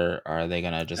 or are they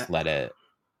gonna just let it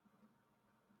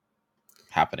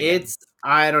happen again? It's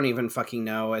I don't even fucking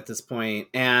know at this point.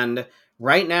 And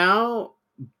right now,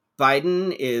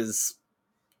 Biden is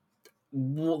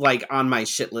like on my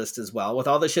shit list as well. With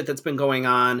all the shit that's been going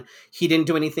on, he didn't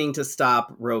do anything to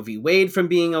stop Roe v. Wade from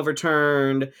being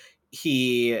overturned.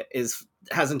 He is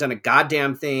hasn't done a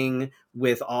goddamn thing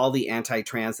with all the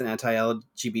anti-trans and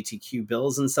anti-LGBTQ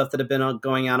bills and stuff that have been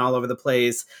going on all over the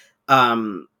place.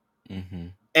 Um,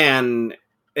 Mhm. and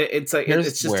it's like Here's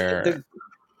it's just where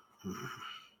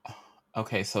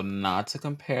okay, so not to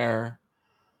compare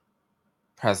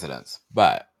presidents,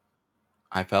 but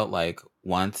I felt like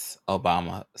once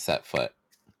Obama set foot,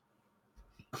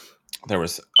 there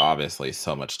was obviously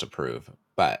so much to prove,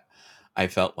 but I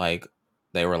felt like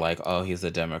they were like, "Oh, he's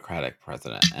a Democratic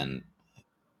president," and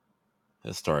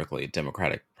historically,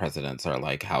 Democratic presidents are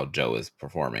like how Joe is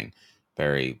performing,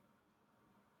 very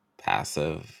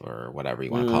passive or whatever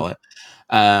you want to call mm,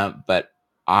 it. But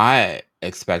I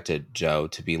expected Joe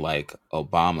to be like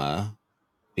Obama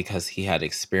because he had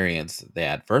experienced the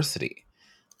adversity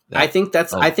that I oh, think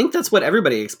that's what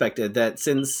everybody expected, that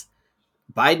since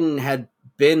Biden had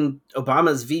been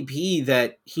Obama's VP,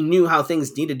 that he knew how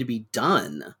things needed to be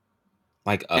done.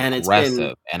 like And it's been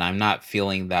aggressive, and I'm not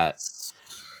feeling that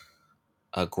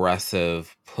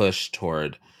aggressive push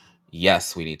toward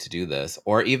yes we need to do this,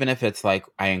 or even if it's like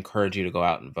I encourage you to go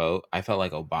out and vote. I felt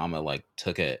like Obama like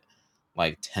took it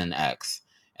like 10x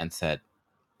and said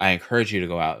I encourage you to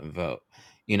go out and vote.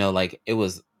 You know, like it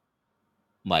was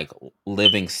like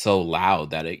living so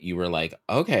loud that you were like,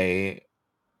 okay,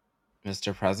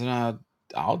 Mr. President,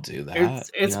 I'll do that.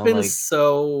 It's been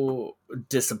so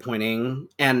disappointing,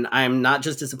 and I'm not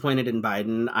just disappointed in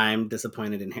Biden. I'm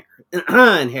disappointed in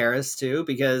in Harris too,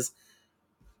 because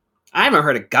I haven't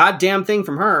heard a goddamn thing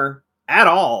from her at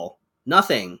all.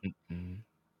 Nothing. Mhm.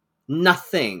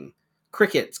 Nothing.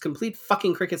 Crickets. Complete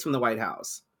fucking crickets from the White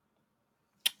House.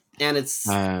 And it's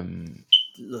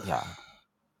ugh. Yeah.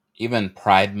 Even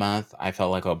Pride Month, I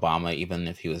felt like Obama, even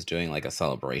if he was doing like a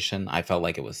celebration, I felt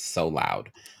like it was so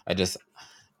loud. I just,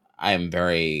 I am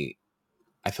very,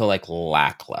 I feel like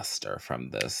lackluster from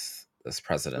this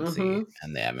presidency Mm-hmm.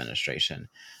 and the administration,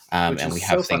 Which and we is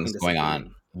have so fucking things going on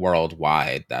disappointing.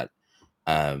 worldwide that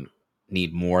um,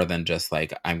 need more than just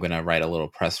like I'm going to write a little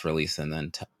press release and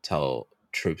then tell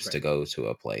troops to Right. go to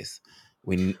a place.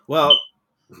 We Well,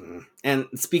 and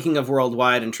speaking of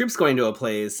worldwide and troops going to a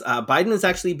place, Biden is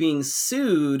actually being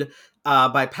sued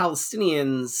by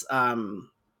Palestinians,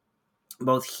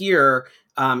 both here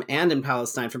and in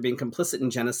Palestine, for being complicit in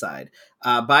genocide.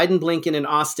 Biden, Blinken, and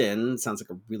Austin, sounds like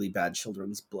a really bad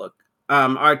children's book,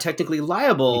 are technically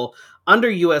liable under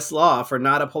U.S. law for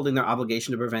not upholding their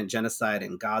obligation to prevent genocide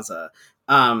in Gaza.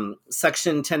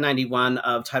 Section 1091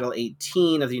 of Title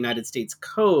 18 of the United States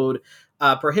Code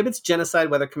prohibits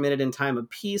genocide whether committed in time of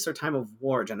peace or time of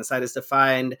war. Genocide is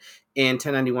defined in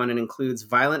 1091 and includes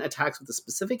violent attacks with a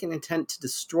specific intent to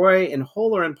destroy in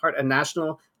whole or in part a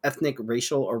national, ethnic,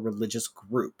 racial, or religious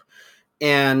group.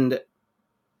 And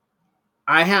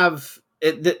I have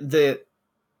the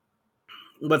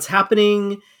what's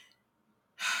happening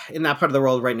in that part of the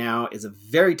world right now is a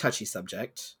very touchy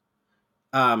subject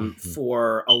Mhm.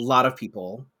 for a lot of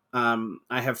people.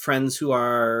 I have friends who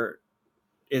are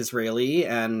Israeli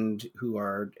and who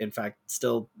are in fact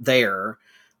still there.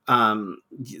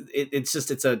 It's just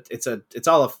it's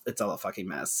all a fucking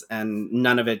mess, and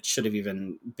none of it should have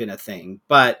even been a thing.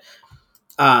 But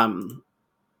um,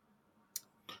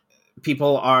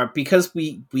 people are, because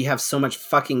we have so much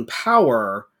fucking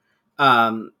power.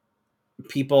 Um,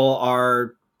 people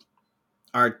are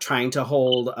trying to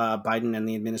hold Biden and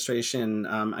the administration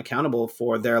accountable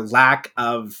for their lack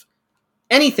of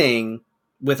anything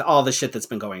with all the shit that's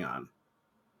been going on.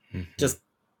 Mhm. Just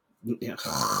you know,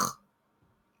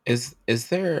 Is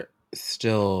there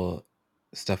still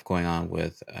stuff going on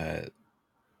with I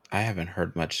haven't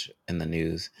heard much in the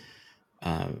news,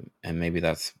 and maybe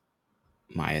that's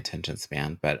my attention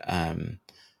span, but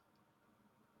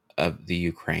of the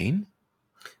Ukraine?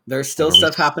 there's Like, still are we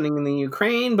stuff happening in the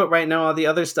Ukraine, but right now all the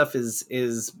other stuff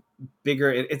is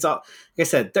bigger. It's all, like I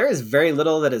said, there is very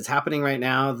little that is happening right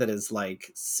now that is like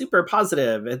super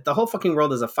positive. The whole fucking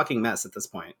world is a fucking mess at this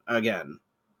point. Again,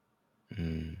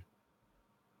 mm,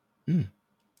 mm.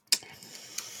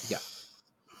 yeah.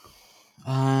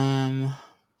 Um,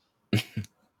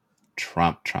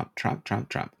 Trump, Trump, Trump, Trump,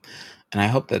 Trump. And I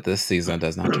hope that this season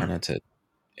does not turn into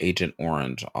Agent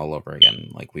Orange all over again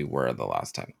like we were the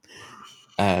last time.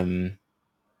 Um,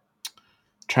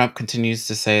 Trump continues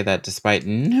to say that despite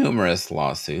numerous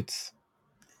lawsuits,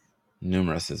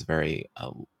 numerous is very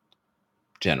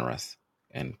generous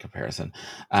in comparison,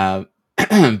 uh,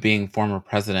 being former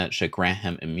president should grant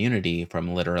him immunity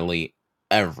from literally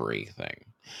everything.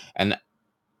 And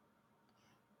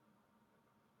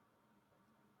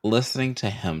listening to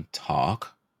him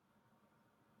talk,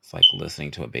 it's like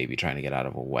listening to a baby trying to get out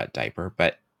of a wet diaper.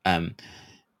 But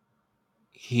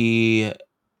he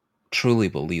truly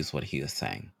believes what he is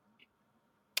saying.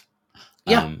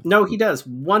 Yeah, Um, no, he does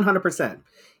 100%.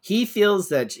 He feels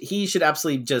that he should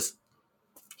absolutely just,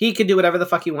 he could do whatever the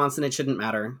fuck he wants and it shouldn't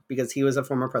matter because he was a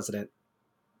former president.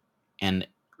 and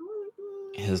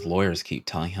his lawyers keep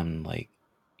telling him like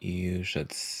you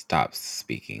should stop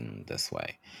speaking this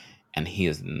way, and he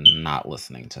is not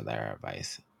listening to their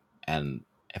advice. And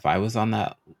if I was on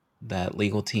that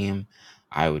legal team,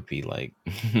 I would be like,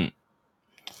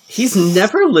 He's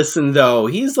never listened though.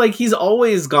 He's like, he's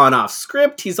always gone off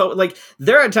script. Like,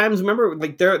 there are times, remember,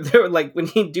 like there like when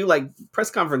he'd do like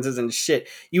press conferences and shit,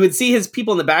 you would see his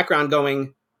people in the background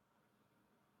going,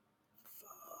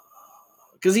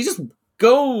 because he just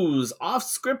goes off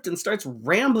script and starts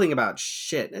rambling about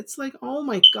shit. It's like, oh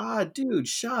my god, dude,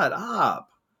 shut up.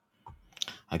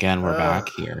 again, we're Ugh. back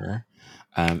here.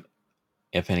 Um,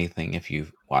 if anything, if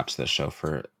you've watched the show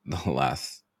for the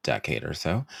last decade or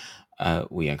so,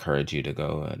 we encourage you to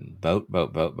go and vote,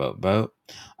 vote, vote, vote, vote.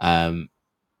 Um,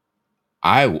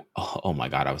 oh my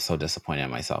god, I was so disappointed in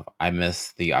myself. I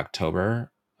missed the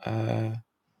October uh,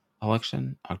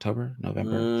 election, October,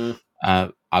 November,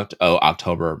 Mm,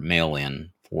 October mail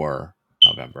in for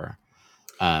November.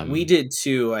 we Um, did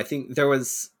too. I think there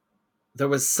was. there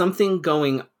was something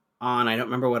going on. I don't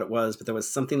remember what it was, but there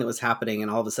was something that was happening, and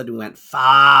all of a sudden we went,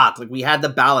 fuck. Like, we had the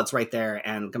ballots right there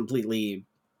and completely,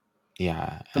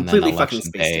 Yeah, and then completely fucking election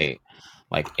spaced it. day,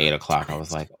 like 8 o'clock, I Damn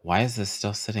was it. like, "Why is this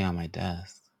still sitting on my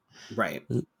desk?" Right.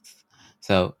 Oops.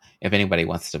 So, if anybody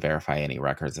wants to verify any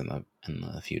records in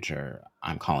the future,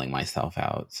 I'm calling myself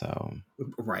out. So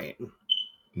Right.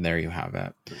 there you have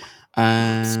it. Oops.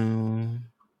 Um,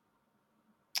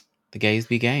 the gays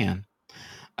began.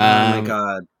 Oh my Um,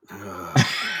 god.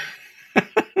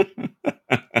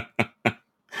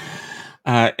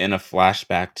 in a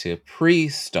flashback to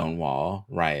pre-Stonewall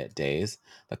riot days,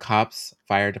 the cops,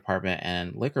 fire department,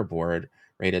 and liquor board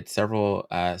raided several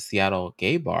Seattle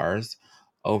gay bars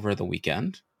over the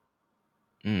weekend.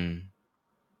 Mm,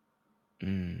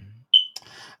 mm.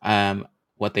 Um,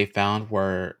 what they found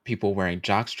were people wearing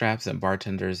jock straps and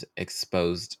bartenders'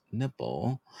 exposed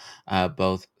nipple,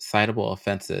 both citable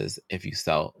offenses if you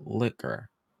sell liquor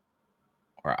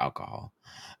or alcohol.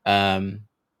 Um,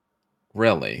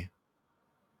 really?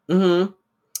 Mm-hmm.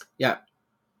 Yeah.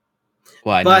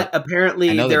 Well, But I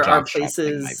apparently know the there are jock strap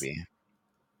thing might places. be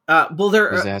Well, there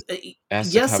because are, it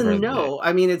has to yes cover and the. no.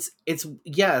 I mean, it's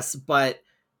yes, but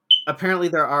apparently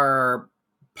there are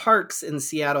parks in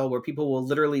Seattle where people will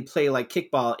literally play like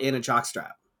kickball in a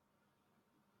jockstrap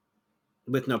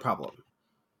with no problem.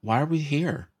 Why are we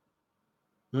here?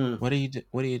 Hmm. What do you do?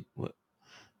 What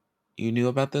you knew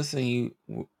about this and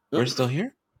we're still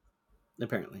here?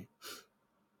 Apparently.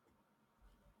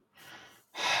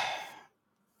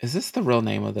 Is this the real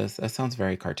name of this? That sounds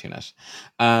very cartoonish.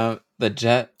 The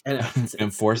Jet I know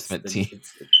Enforcement Team.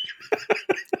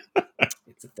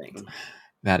 it's a thing.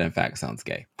 That, in fact, sounds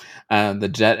gay. The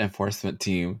Jet Enforcement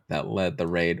Team that led the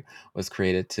raid was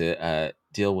created to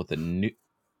deal with the With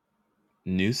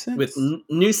nuisance.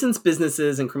 nuisance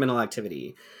businesses and criminal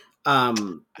activity. How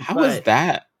is But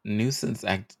that nuisance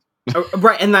act?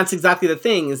 right, and that's exactly the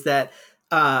thing is that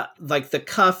like the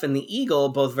Cuff and the Eagle,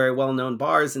 both very well-known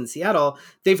bars in Seattle,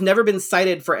 they've never been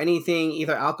cited for anything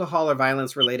either alcohol or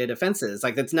violence related offenses.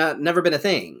 Like that's not never been a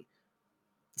thing.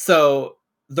 So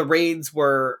the raids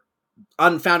were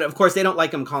unfounded. Of course, they don't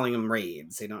like them calling them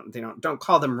raids. They don't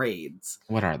call them raids.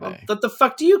 What are Well, they? what the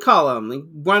fuck do you call them? Like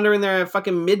wandering there at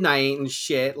fucking midnight and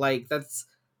shit. Like it's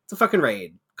a fucking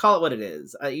raid. Call it what it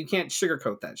is. You can't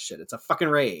sugarcoat that shit. It's a fucking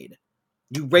raid.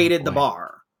 You Oh raided the boy.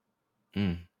 bar.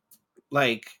 Mm,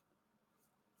 Like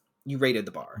you raided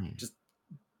the bar. mm. Just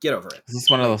get over it. Is this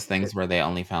one of Like those things where they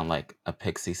only found like a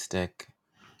pixie stick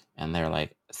and they're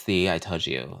like, "See, I told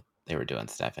you they were doing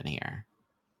stuff in here."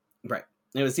 right.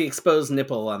 It was the exposed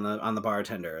nipple on the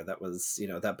bartender that was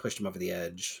that pushed him over the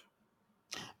edge.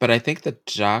 But I think the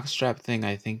jockstrap thing,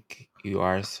 I think you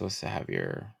are supposed to have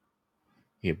your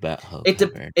butthole It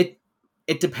de- covered. it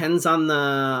it depends on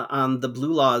the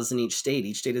blue laws in each state.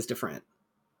 Each state is different.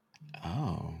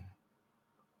 Oh.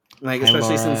 Like Hi,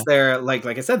 especially since Laura. there like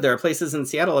I said, there are places in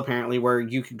Seattle apparently where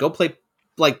you could go play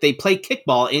like they play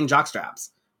kickball in jockstraps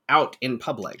out in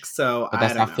public. So But I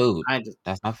that's don't not know. food. I just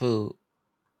That's not food,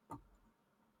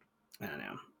 I don't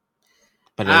know.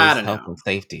 but it I is don't health know. and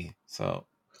safety. So,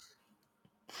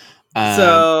 um,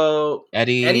 So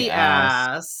Eddie Eddie asks,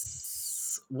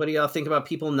 asks, "What do y'all think about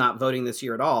people not voting this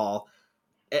year at all?"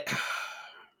 It,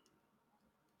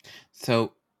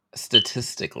 so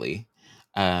statistically,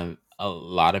 a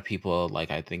lot of people,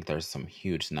 like, I think there's some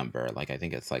huge number. Like, I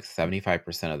think it's like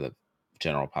 75% of the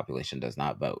general population does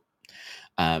not vote,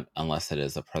 unless it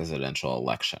is a presidential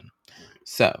election.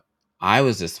 So I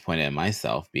was disappointed in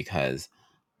myself because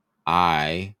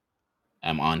I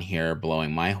am on here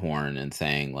blowing my horn and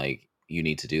saying like you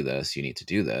need to do this, you need to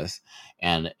do this,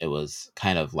 and it was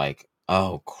kind of like,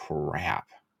 oh crap,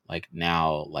 like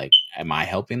now, like, am I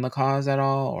helping the cause at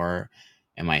all, or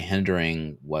am I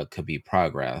hindering what could be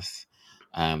progress?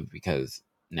 Because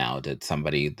now, did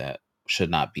somebody that should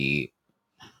not be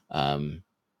um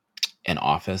in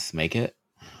office make it?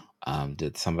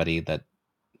 Did somebody that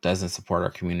doesn't support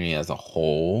our community as a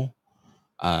whole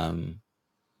um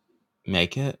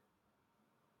make it?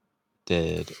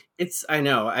 Did it's I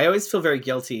know. I always feel very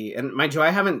guilty, and mind you, I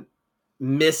haven't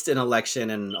missed an election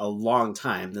in a long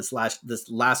time. This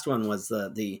last one was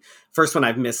the first one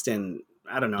I've missed in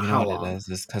I don't know You know how what it long. is?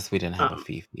 It's because we didn't have a Um,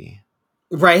 Fefe.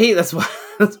 right? That's why.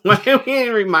 That's why we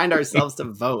remind ourselves to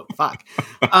vote. Fuck.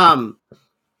 Um,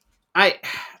 I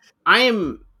I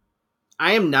am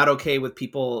I am not okay with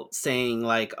people saying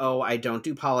like, "Oh, I don't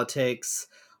do politics,"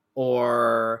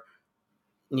 or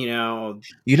you know,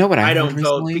 You know what I "I heard don't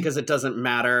vote recently? because it doesn't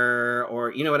matter,"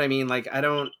 or you know what I mean? Like, I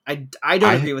don't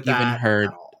I agree with even that at heard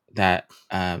all. that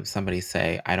somebody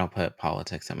say, I don't put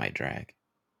politics in my drag.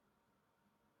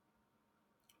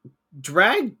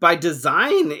 drag by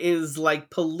design is like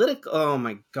political. Oh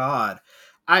my god.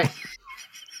 I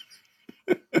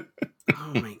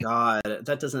oh my god.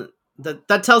 That doesn't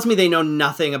that tells me they know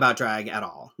nothing about drag at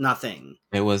all. Nothing.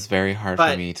 It was very hard for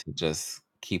But me to just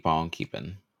keep on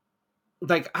keeping.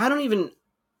 like I don't even Mhm.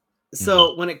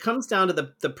 so when it comes down to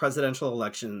the presidential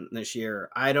election this year,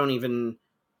 I don't even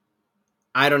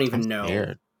I'm know.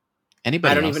 scared. I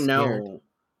Anybody don't else even scared? know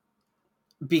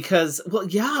because well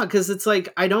yeah, cuz it's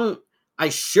like I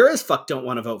sure as fuck don't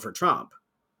want to vote for Trump.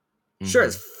 Sure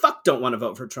as Mhm. fuck don't want to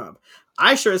vote for Trump.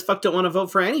 I sure as fuck don't want to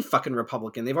vote for any fucking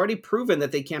Republican. They've already proven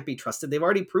that they can't be trusted. They've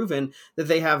already proven that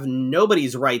they have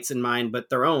nobody's rights in mind but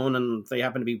their own, and they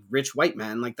happen to be rich white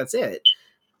men. Like that's it.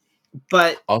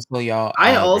 But Also, y'all,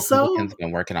 I Republicans also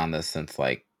been working on this since,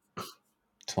 like,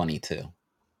 22.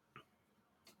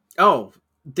 oh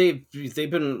they've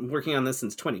been working on this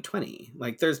since 2020.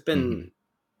 Like there's Mhm. been,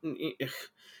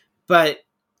 but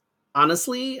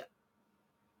honestly,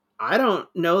 I don't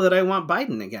know that I want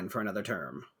Biden again for another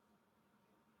term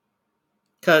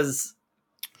because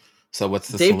So what's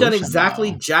the they've done solution,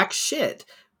 exactly though? jack shit.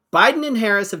 Biden and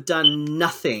Harris have done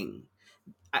nothing.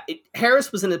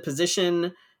 Harris was in a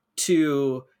position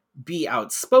to be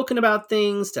outspoken about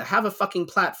things, to have a fucking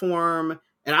platform,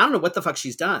 and I don't know what the fuck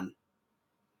she's done.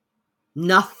 I f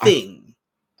Nothing.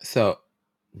 so,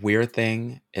 weird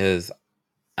thing is,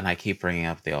 and I keep bringing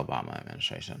up the Obama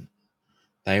administration.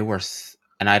 They were s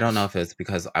and I don't know if it's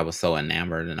because I was so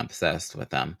enamored and obsessed with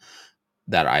them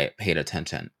that I paid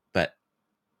attention, but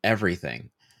everything.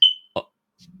 Uh,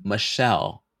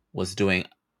 Michelle was doing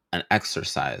an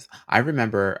exercise. I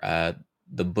remember,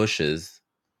 the Bushes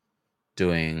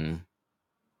doing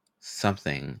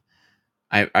something.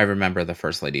 I remember the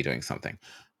first lady doing something,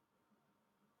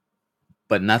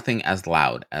 but nothing as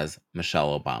loud as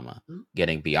Michelle Obama,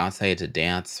 getting Beyoncé to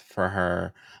dance for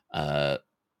her, uh,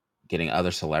 getting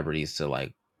other celebrities to,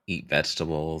 like, eat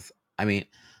vegetables. I mean,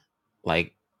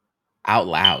 like, out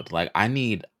loud. Like, I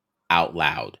need out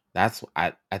loud.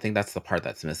 I think that's the part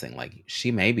that's missing. Like,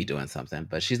 she may be doing something,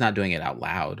 but she's not doing it out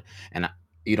loud, and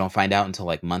you don't find out until,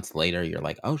 like, months later. You're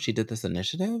like, "Oh, she did this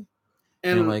initiative?"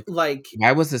 And you're And like,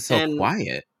 "Why was it so and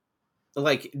quiet?"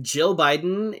 like Jill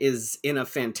Biden is in a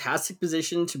fantastic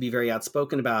position to be very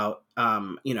outspoken about the A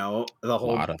lot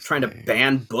whole of trying to things.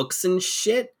 ban books and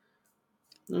shit.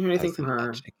 I don't hear anything As from an her.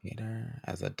 educator,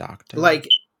 as a doctor. Like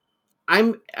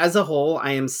I'm as a whole,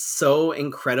 I am so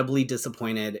incredibly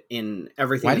disappointed in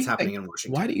everything Why do that's you happening think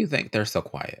in why do Washington. you think they're so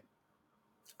quiet?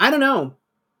 I don't know.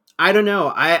 I don't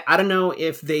know. I don't know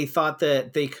if they thought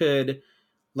that they could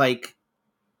like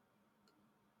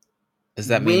Does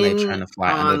that mean they trying win to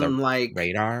fly under the on like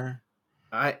radar?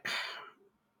 I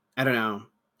I don't know.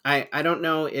 I don't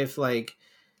know if like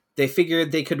they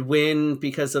figured they could win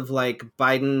because of like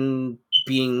Biden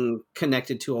being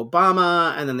connected to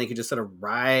Obama and then they could just sort of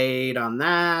ride on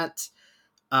that.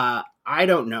 I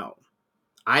don't know.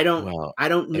 I don't Well, I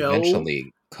don't know.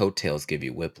 eventually, coattails give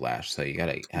you whiplash, so you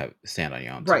gotta have stand on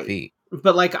your own 2 Right. feet.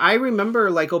 But like I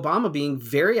remember like Obama being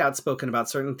very outspoken about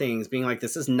certain things, being like,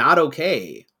 this is not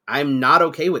okay. I'm not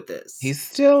okay with He this.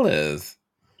 still is.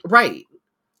 Right.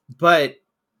 But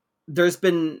there's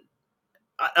been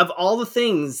of all the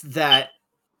things that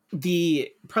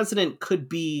the president could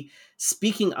be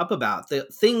speaking up about, the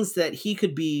things that he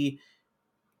could be,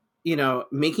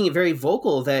 making it very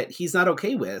vocal that he's not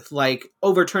okay with, like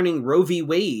overturning Roe v.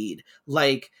 Wade,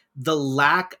 like the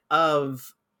lack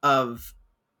of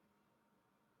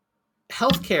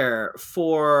healthcare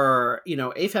for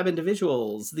AFAB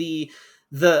individuals, the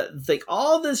like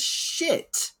all this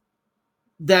shit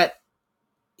that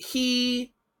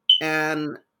he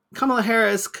and Kamala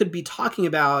Harris could be talking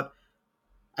about.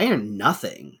 I hear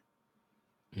nothing.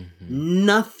 Mhm.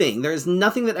 Nothing. There's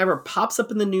nothing that ever pops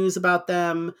up in the news about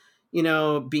them,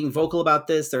 being vocal about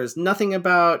this. There's nothing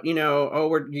about,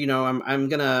 oh, I'm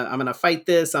gonna fight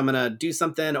this, I'm gonna do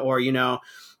something, or,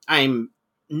 I'm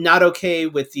not okay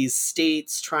with these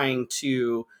states trying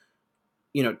to,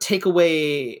 take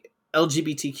away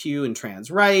LGBTQ and trans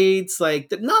rights.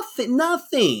 Like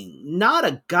nothing, not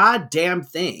a goddamn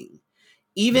thing.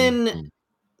 Even Mhm.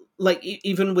 like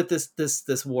even with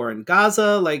this war in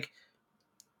Gaza, like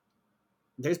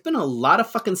there's been a lot of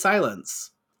fucking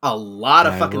silence. A lot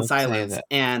of I fucking will say silence. that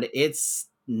And it's.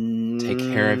 take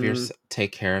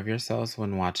care of yourselves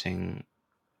when watching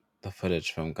the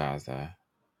footage from Gaza.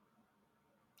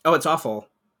 Oh, it's awful.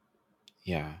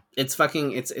 Yeah. It's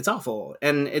fucking. It's awful.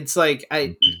 And it's like,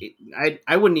 Mhm.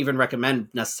 I wouldn't even recommend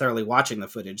necessarily watching the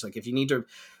footage. Like, if you need to.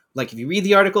 Like, if you read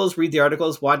the articles, read the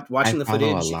articles. I Watching the follow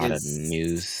a footage lot of is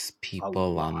news a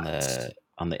people on lot. the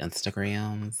on the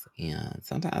Instagrams, and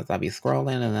sometimes I'll be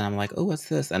scrolling, and then I'm like, "Oh, what's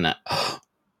this?" And then,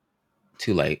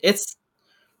 too late. It's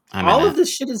I'm in all of it. this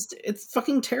shit it's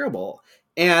fucking terrible.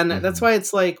 And that's Mm-hmm. why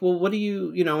it's like, well, what do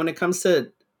you know, when it comes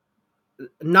to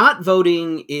not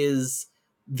voting is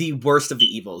the worst of the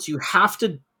evils. You have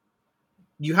to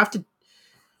you have to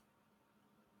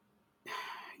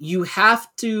you have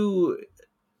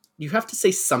to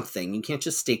say something. You can't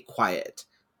just stay quiet.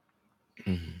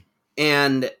 Mm-hmm.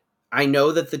 And I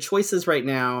know that the choices right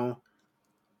now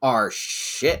are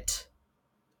shit.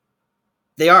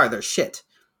 They're shit.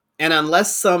 And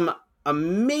unless some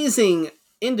amazing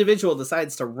individual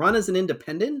decides to run as an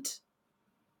independent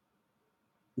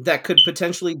that could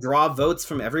potentially draw votes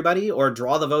from everybody, or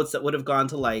draw the votes that would have gone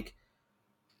to like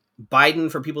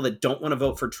Biden for people that don't want to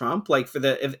vote for Trump, like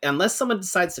unless someone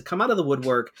decides to come out of the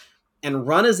woodwork and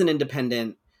run as an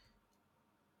independent,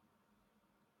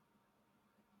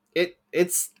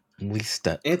 it's We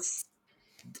stuck. it's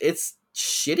it's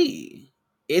shitty.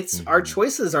 It's our Mm-hmm.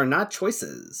 choices are not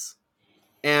choices.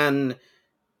 And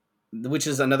which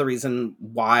is another reason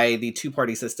why the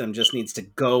two-party system just needs to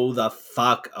go the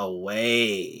fuck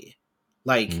away.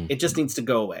 Like, it just Mm-hmm. needs to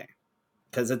go away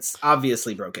because it's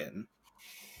obviously broken.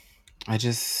 I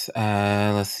just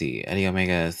let's see. Eddie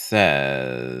Omega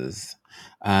says,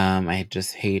 I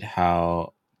just hate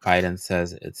how Biden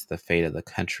says it's the fate of the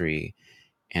country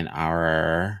in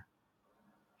our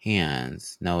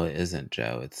hands. No, it isn't,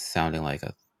 Joe. It's sounding like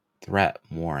a threat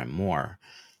more and more.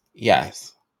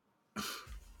 Yes,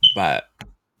 but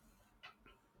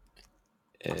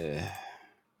uh,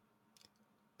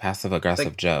 passive aggressive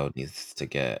Like, Joe needs to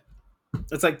get.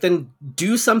 it's like, then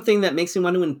do something that makes me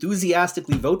want to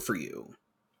enthusiastically vote for you.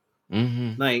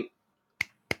 Mm-hmm. Like,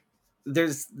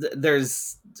 there's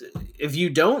if you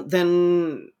don't,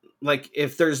 then like,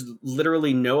 if there's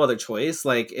literally no other choice,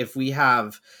 like if we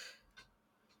have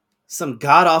some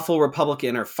god awful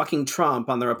Republican or fucking Trump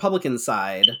on the Republican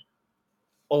side,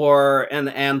 or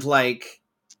and like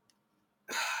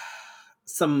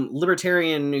some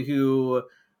libertarian who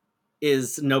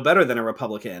is no better than a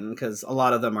Republican, because a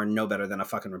lot of them are no better than a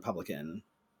fucking Republican,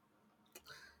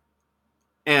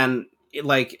 and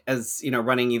like, as you know,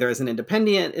 running either as an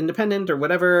independent or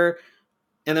whatever,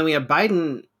 and then we have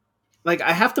Biden. Like,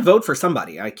 I have to vote for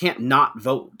somebody. I can't not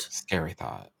vote. Scary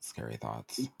thought. Scary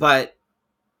thoughts. But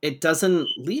it doesn't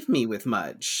leave me with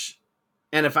much.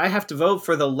 And if I have to vote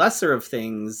for the lesser of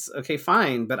things, okay,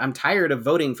 fine, but I'm tired of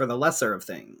voting for the lesser of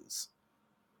things.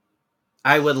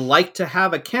 I would like to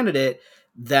have a candidate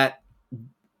that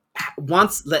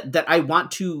that I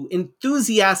want to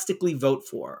enthusiastically vote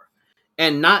for,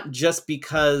 and not just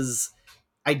because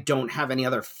I don't have any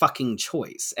other fucking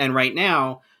choice. And right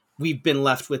now, we've been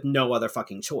left with no other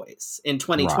fucking choice. In Right.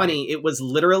 2020, it was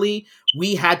literally,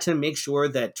 we had to make sure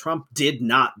that Trump did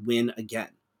not win again.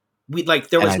 We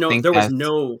like And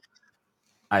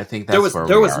I think that's where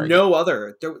there we was are again. no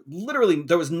other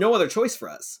there was no other choice for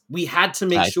us. We had to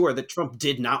make I sure that Trump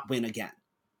did not win again.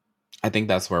 I think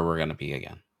that's where we're gonna be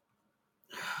again.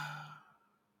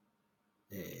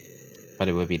 But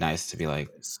it would be nice to be like,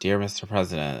 "Dear Mr.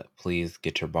 President, please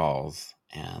get your balls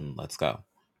and let's go."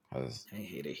 'Cause, I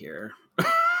hate it here.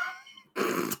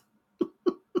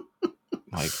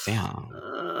 like, damn.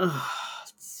 uh,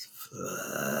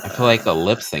 I feel like a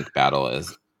lip sync battle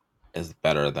is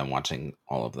better than watching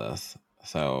all of this.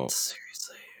 So,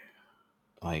 seriously.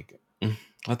 like,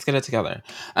 let's get it together.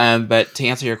 But to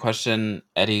answer your question,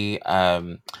 Eddie,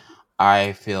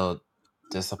 I feel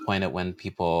disappointed when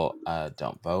people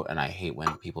don't vote, and I hate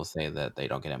when people say that they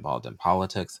don't get involved in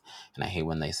politics, and I hate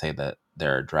when they say that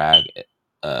their drag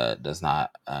does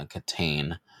not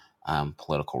contain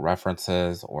political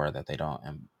references, or that they don't They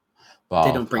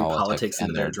involve don't bring politics politics in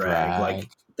into their their drag. drag. Like,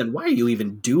 then why are you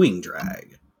even doing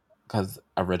drag? Because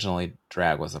originally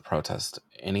drag was a protest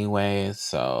anyway,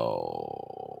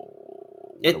 so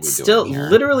what are It's we doing still here?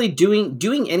 literally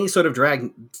doing any sort of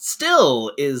drag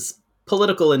still is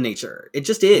political in nature. It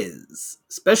just is,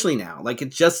 especially now. Like,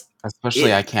 it just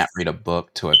Especially, I can't is. read a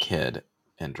book to a kid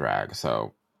in drag,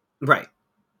 so Right.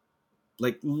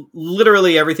 Like,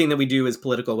 literally everything that we do is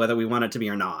political, whether we want it to be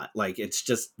or not. Like, it's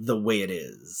just the way it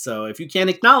is. So if you can't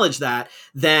acknowledge that,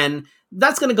 then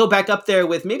that's going to go back up there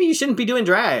with, maybe you shouldn't be doing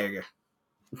drag.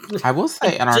 I will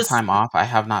say in our Just, time off, I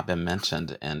have not been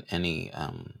mentioned in any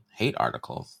hate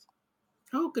articles.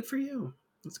 oh, good for you.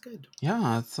 That's good.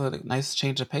 Yeah, it's a nice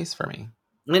change of pace for me.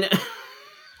 I mean,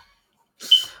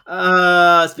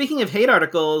 speaking of hate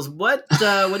articles, what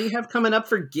do you have coming up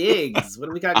for gigs? What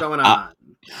do we got going on?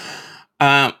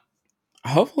 um,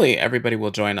 hopefully everybody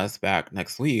will join us back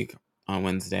next week on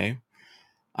Wednesday.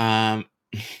 Um,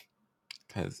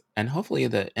 And hopefully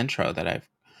the intro that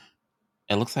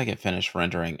it looks like it finished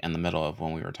rendering in the middle of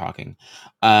when we were talking.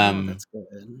 Oh, Um, that's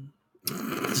good.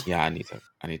 yeah, I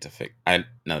need to fix. I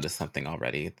noticed something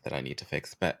already that I need to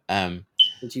fix, but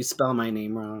Did you spell my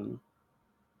name wrong?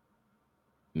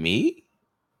 me,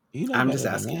 you know I'm just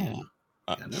better than that. asking.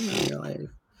 Uh, I don't know your life.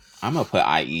 I'm gonna put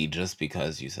IE just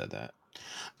because you said that.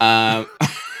 Um,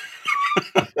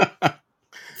 no,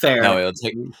 Fair.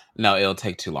 it'll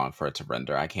take too long for it to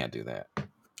render. I can't do that.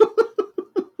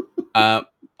 Um,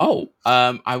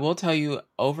 I will tell you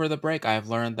over the break, I've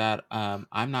learned that I'm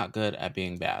not good at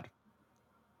being bad.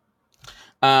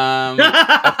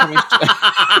 Upcoming.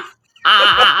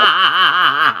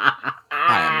 I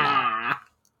am not.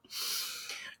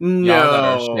 Y'all that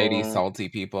are shady, No. salty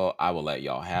people, I will let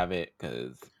y'all have it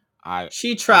because I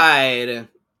She I'm tried.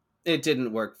 It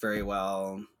didn't work very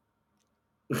well.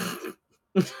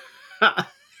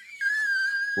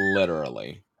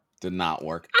 literally did not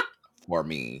work for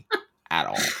me at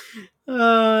all.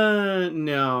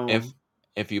 No. If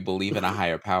if you believe in a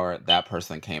higher power, that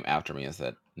person came after me and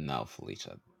said, "No,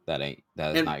 Felicia, that is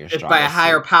And not your if by a strongest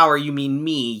higher suit." power you mean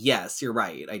me, yes, you're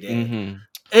right. I did. Mhm.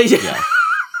 Yes,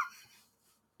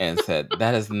 and said,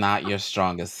 "That is not your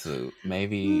strongest suit.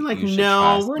 Maybe Like, you should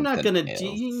try no, we're not something gonna do.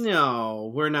 else."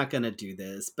 No, we're not gonna do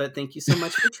this. But thank you so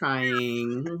much for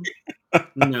trying.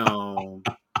 No,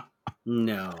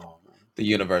 no. The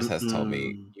universe has told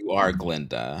me, Mm-mm. "You are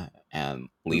Glinda, and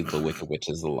leave the wicked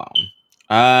witches alone."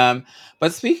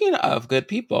 But speaking of good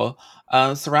people,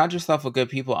 surround yourself with good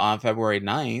people on February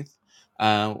 9th.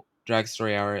 Drag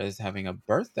Story Hour is having a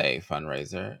birthday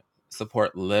fundraiser.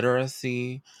 Support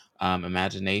literacy,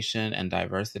 imagination, and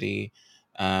diversity.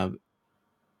 Um,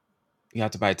 you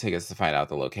have to buy tickets to find out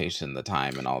the location, the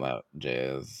time, and all that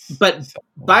jazz. But So,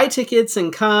 buy tickets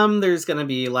and come. There's gonna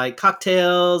be like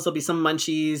cocktails. There'll be some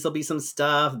munchies. There'll be some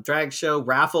stuff. Drag show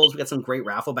raffles. We got some great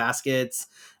raffle baskets.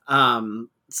 and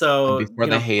So before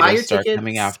the buy haters your start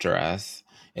coming tickets. after us,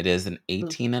 it is an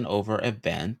 18 and over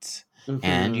event,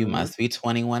 and you Mm-hmm. must be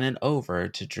 21 and over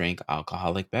to drink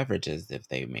alcoholic beverages if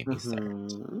they may be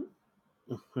served. Mm-hmm.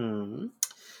 Mm-hmm.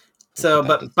 We'll put So, that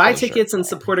but buy disclosure tickets and there.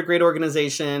 support a great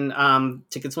organization.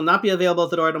 Tickets will not be available at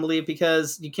the door, I don't believe,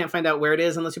 because you can't find out where it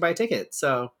is unless you buy a ticket.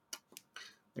 So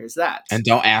there's that. And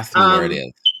don't ask me where it Um,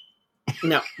 is.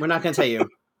 no, we're not going to tell you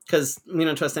because we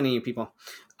don't trust any of you people.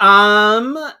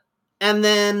 Um, and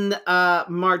then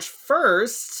March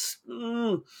 1st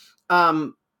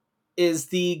is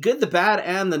the Good, the Bad,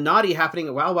 and the Naughty happening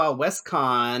at Wow Wow West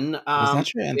Con. Was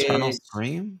that your internal Which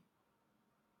scream?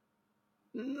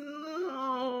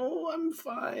 no, I'm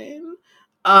fine.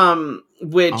 Oh,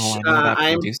 Which I know that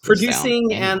I'm producer sound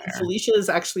producing and anywhere. Felicia is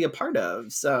actually a part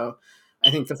of. So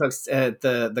I think the folks at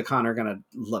the con are gonna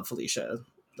love Felicia as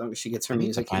long as she gets her I need to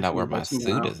music in find out for me where by my suit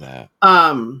tomorrow. is at.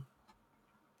 Um,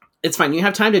 it's fine. You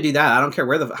have time to do that. I don't care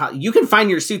how you can find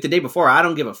your suit the day before. I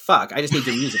don't give a fuck. I just need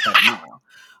your music by tomorrow.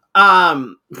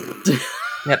 Um,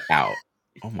 Get out.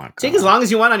 Oh my take as God. long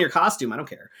as you want on your costume. I don't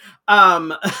care.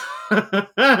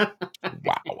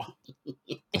 Wow.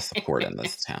 The support in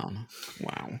this town.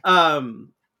 Wow.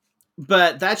 um,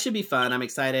 but that should be fun. I'm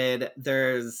excited.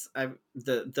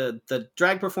 The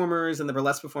drag performers and the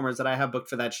burlesque performers that I have booked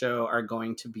for that show are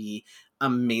going to be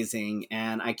amazing,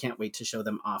 and I can't wait to show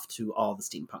them off to all the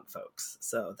steampunk folks.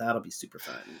 So that'll be super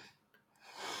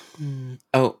fun.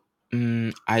 Oh,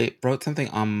 I wrote something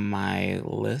on my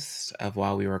list of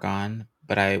while we were gone,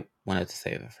 but I wanted to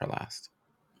save it for last.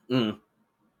 Mm.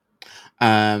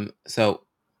 So,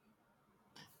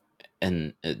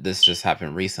 and this just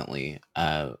happened recently.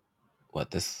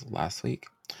 This last week?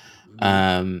 Mm.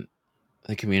 Um,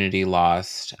 the community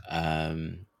lost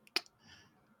a,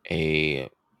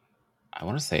 I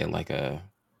want to say like can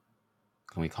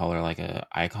we call her like a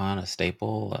icon, a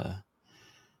staple,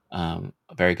 a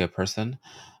very good person.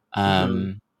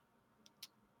 Mm-hmm.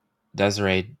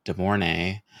 Desiree de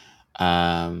Mornay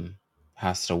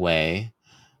passed away.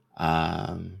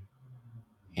 Um,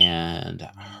 and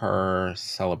her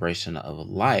celebration of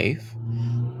life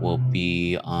will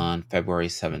be on February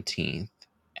 17th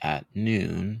at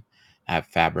noon at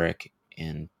Fabric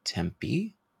in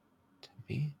Tempe.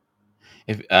 Tempe.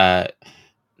 If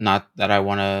not that I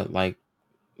want to like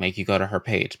make you go to her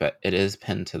page, but it is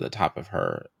pinned to the top of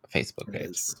her Facebook It page.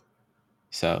 is.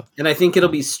 So, And I think it'll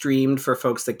um, be streamed for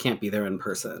folks that can't be there in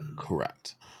person.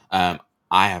 correct.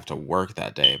 I have to work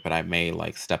that day, but I may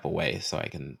like step away so I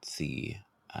can see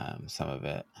some of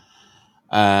it.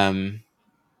 Um,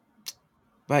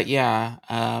 but yeah,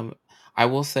 I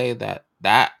will say that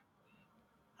that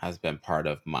has been part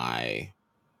of my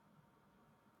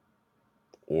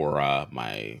aura,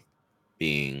 my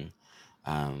being.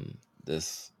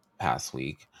 this past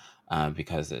week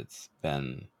because it's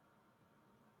been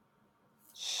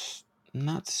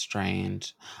not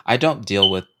strange. I don't deal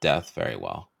with death very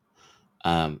well.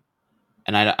 Um,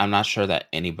 and I'm not sure that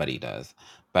anybody does,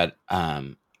 but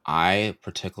I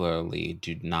particularly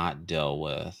do not deal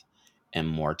with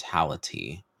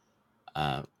immortality,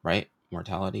 right?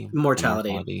 Mortality, Mortality.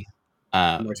 immortality,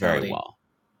 very Mortality. well.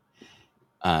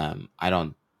 I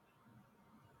don't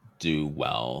do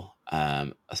well,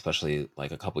 especially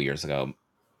like a couple years ago.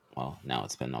 Well, now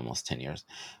it's been almost 10 years.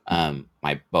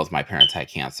 My both my parents had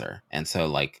cancer, and so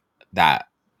like that.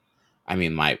 I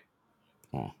mean, my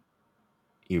well,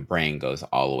 your brain goes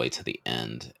all the way to the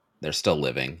end. They're still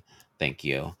living, thank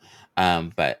you.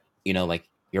 But like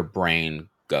your brain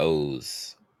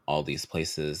goes all these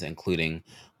places, including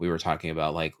we were talking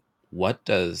about like what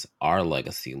does our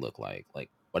legacy look like? Like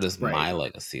what does Right. my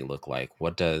legacy look like?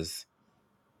 What does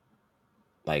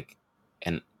like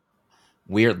and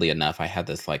weirdly enough, I had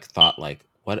this like thought like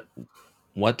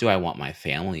what do I want my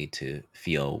family to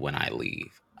feel when I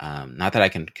leave? Not that I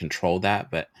can control that,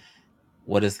 but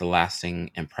what is the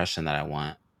lasting impression that I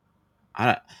want? I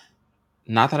don't,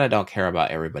 not that I don't care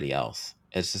about everybody else.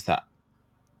 It's just that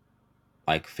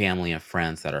like family and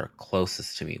friends that are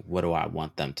closest to me, what do I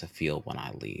want them to feel when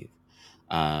I leave?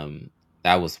 Um,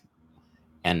 that was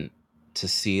and to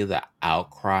see the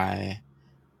outcry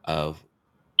of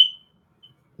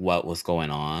what was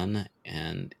going on,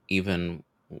 and even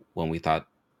when we thought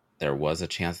there was a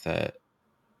chance that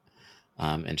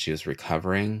and she was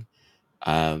recovering,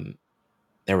 um,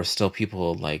 there were still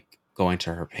people like going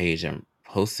to her page and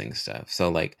posting stuff. So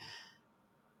like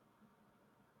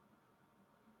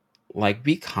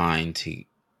be kind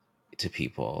to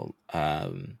people.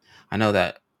 I know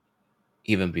that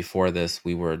even before this,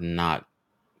 we were not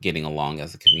getting along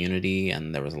as a community,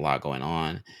 and there was a lot going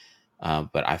on.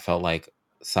 But I felt like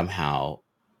somehow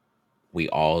we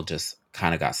all just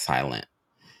kind of got silent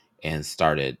and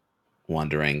started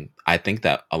wondering. I think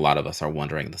that a lot of us are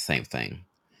wondering the same thing.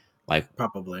 Like,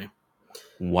 Probably.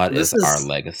 what This is our is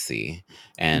legacy,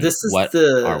 and this is what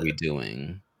are the we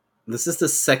doing? this is the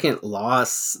second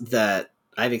loss that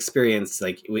I've experienced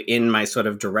like in my sort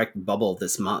of direct bubble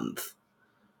this month.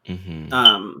 Hmm.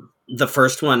 The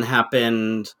first one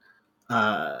happened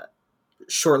uh,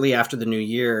 shortly after the new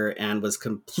year and was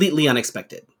completely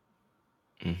unexpected.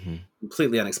 Hmm.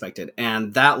 Completely unexpected.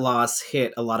 And that loss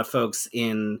hit a lot of folks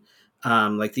in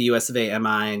like the US of A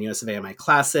MI and US of A MI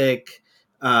Classic.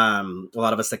 A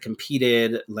lot of us that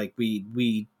competed, like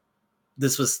we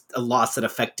this was a loss that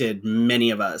affected many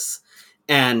of us.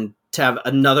 And to have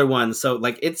another one, so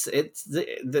like so it's like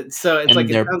And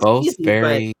it they're sounds both cheesy,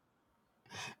 but very.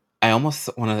 I almost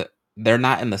want to. They're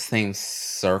not in the same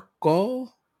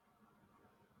circle,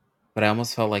 but I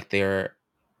almost felt like they're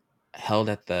held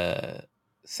at the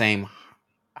same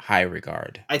high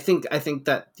regard I think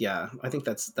that yeah, I think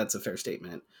that's a fair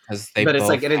statement. because they But it's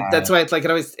like both that's had why it's like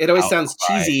it always sounds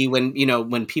outcry. cheesy when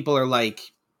when people are like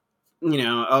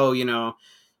oh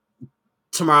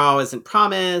tomorrow isn't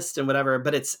promised and whatever,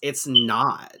 but it's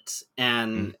not.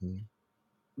 And Mhm,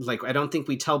 like I don't think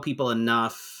we tell people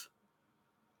enough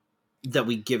that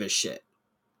we give a shit,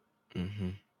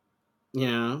 mhm. you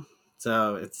know.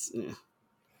 So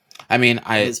I mean, it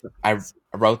I is what it I is.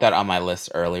 wrote that on my list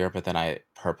earlier, but then I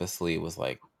purposely was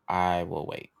like, I will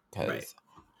wait Right. because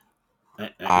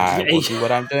I will I, do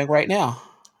what I'm doing right now.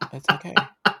 It's okay.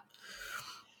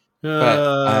 But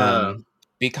uh,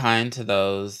 be kind to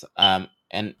those.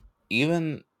 And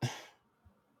even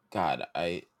God,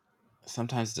 I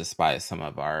sometimes despise some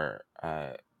of our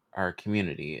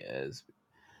community is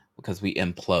because we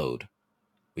implode.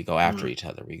 We go after mm, each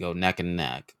other. We go neck and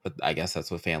neck. But I guess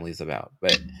that's what family's about.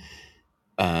 But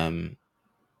um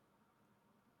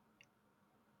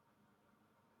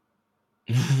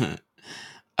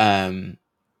um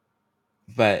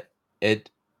but it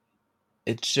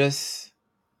it's just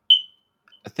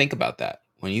think about that.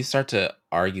 When you start to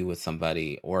argue with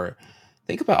somebody or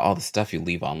think about all the stuff you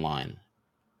leave online.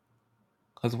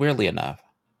 Cuz weirdly enough,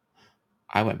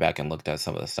 I went back and looked at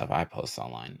some of the stuff I post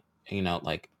online.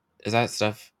 Like is that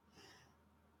stuff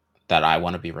that I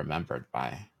want to be remembered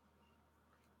by?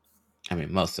 I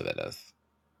mean, most of it is.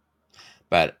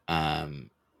 But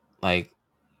like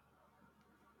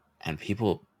and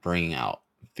people bring out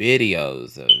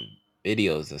videos of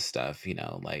videos of stuff,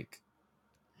 like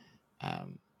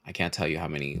I can't tell you how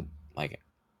many like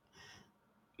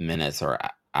minutes or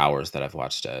hours that I've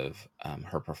watched of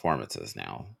her performances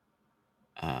now.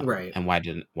 right. And why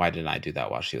didn't I do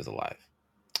that while she was alive?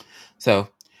 So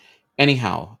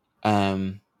anyhow,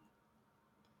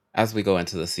 as we go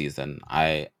into the season,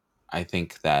 I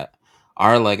think that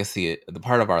our legacy, the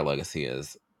part of our legacy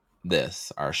is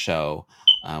this, our show,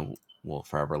 will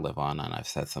forever live on. And I've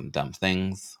said some dumb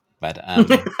things, but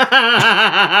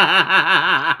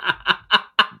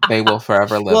they will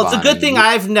forever live Well, it's a on. good And thing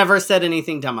I've never said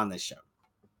anything dumb on this show.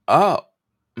 Oh,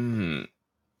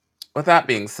 with that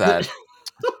being said,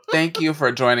 thank you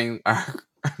for joining our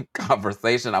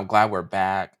conversation. I'm glad we're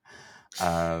back.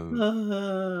 I'm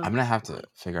gonna have to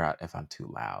figure out if I'm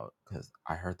too loud because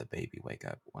I heard the baby wake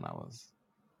up when I was.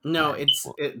 No,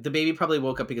 the baby probably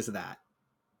woke up because of that.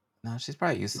 No, she's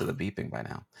probably used to the beeping by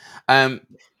now.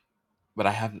 But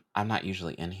I'm not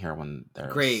usually in here when they're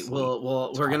great. asleep.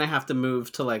 We're gonna have to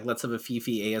move to like let's have a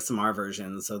Fefe ASMR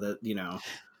version so that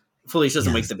Felicia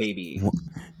doesn't wake the baby.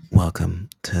 Welcome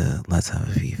to Let's Have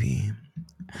a Fefe.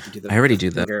 I already do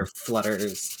that. Finger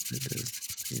flutters.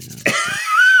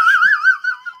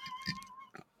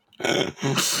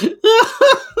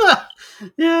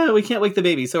 Yeah, we can't wake the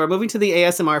baby. So we're moving to the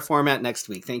ASMR format next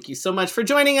week. Thank you so much for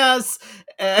joining us.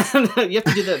 And you have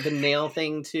to do the nail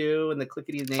thing too, and the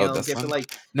clickety nails. Oh, you have one?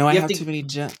 to No, I have too many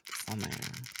gems on there.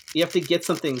 You have to get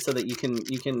something so that you can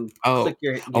click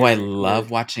your I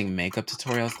love watching makeup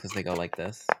tutorials because they go like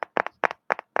this.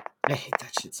 I hate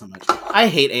that shit so much. I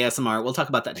hate ASMR. We'll talk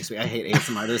about that next week. I hate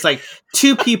ASMR. There's like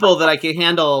 2 people that I can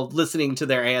handle listening to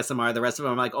their ASMR. The rest of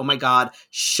them, I'm like, oh my god,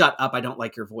 shut up! I don't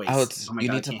like your voice.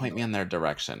 You need to point me in their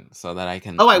direction so that I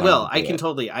can. Oh, I will. I can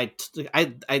totally. I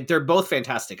they're both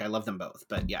fantastic. I love them both.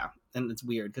 But yeah, and it's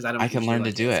weird because I can learn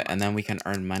to do it, and then we can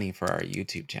earn money for our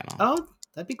YouTube channel. Oh,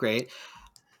 that'd be great.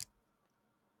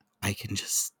 I can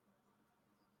just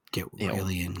get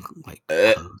really in like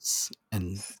close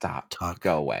and talk.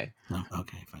 Go away. No,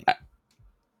 okay, fine.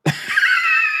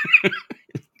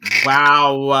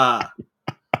 Wow.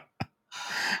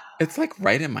 It's like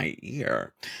right in my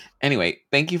ear. Anyway,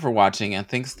 thank you for watching, and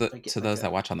thanks to those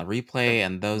that watch on the replay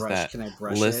and those that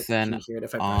listen. Can you hear it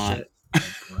if I brush it? I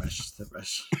brush the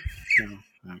brush. No. Okay.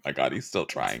 Oh my god, he's still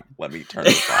trying. Let me turn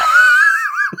this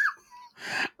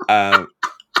off.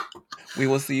 We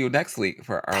will see you next week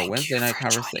for our Wednesday night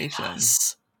conversation.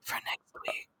 For next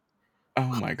week.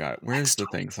 Oh my god, where's the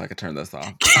thing so I can turn this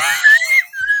off?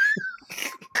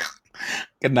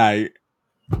 Good night.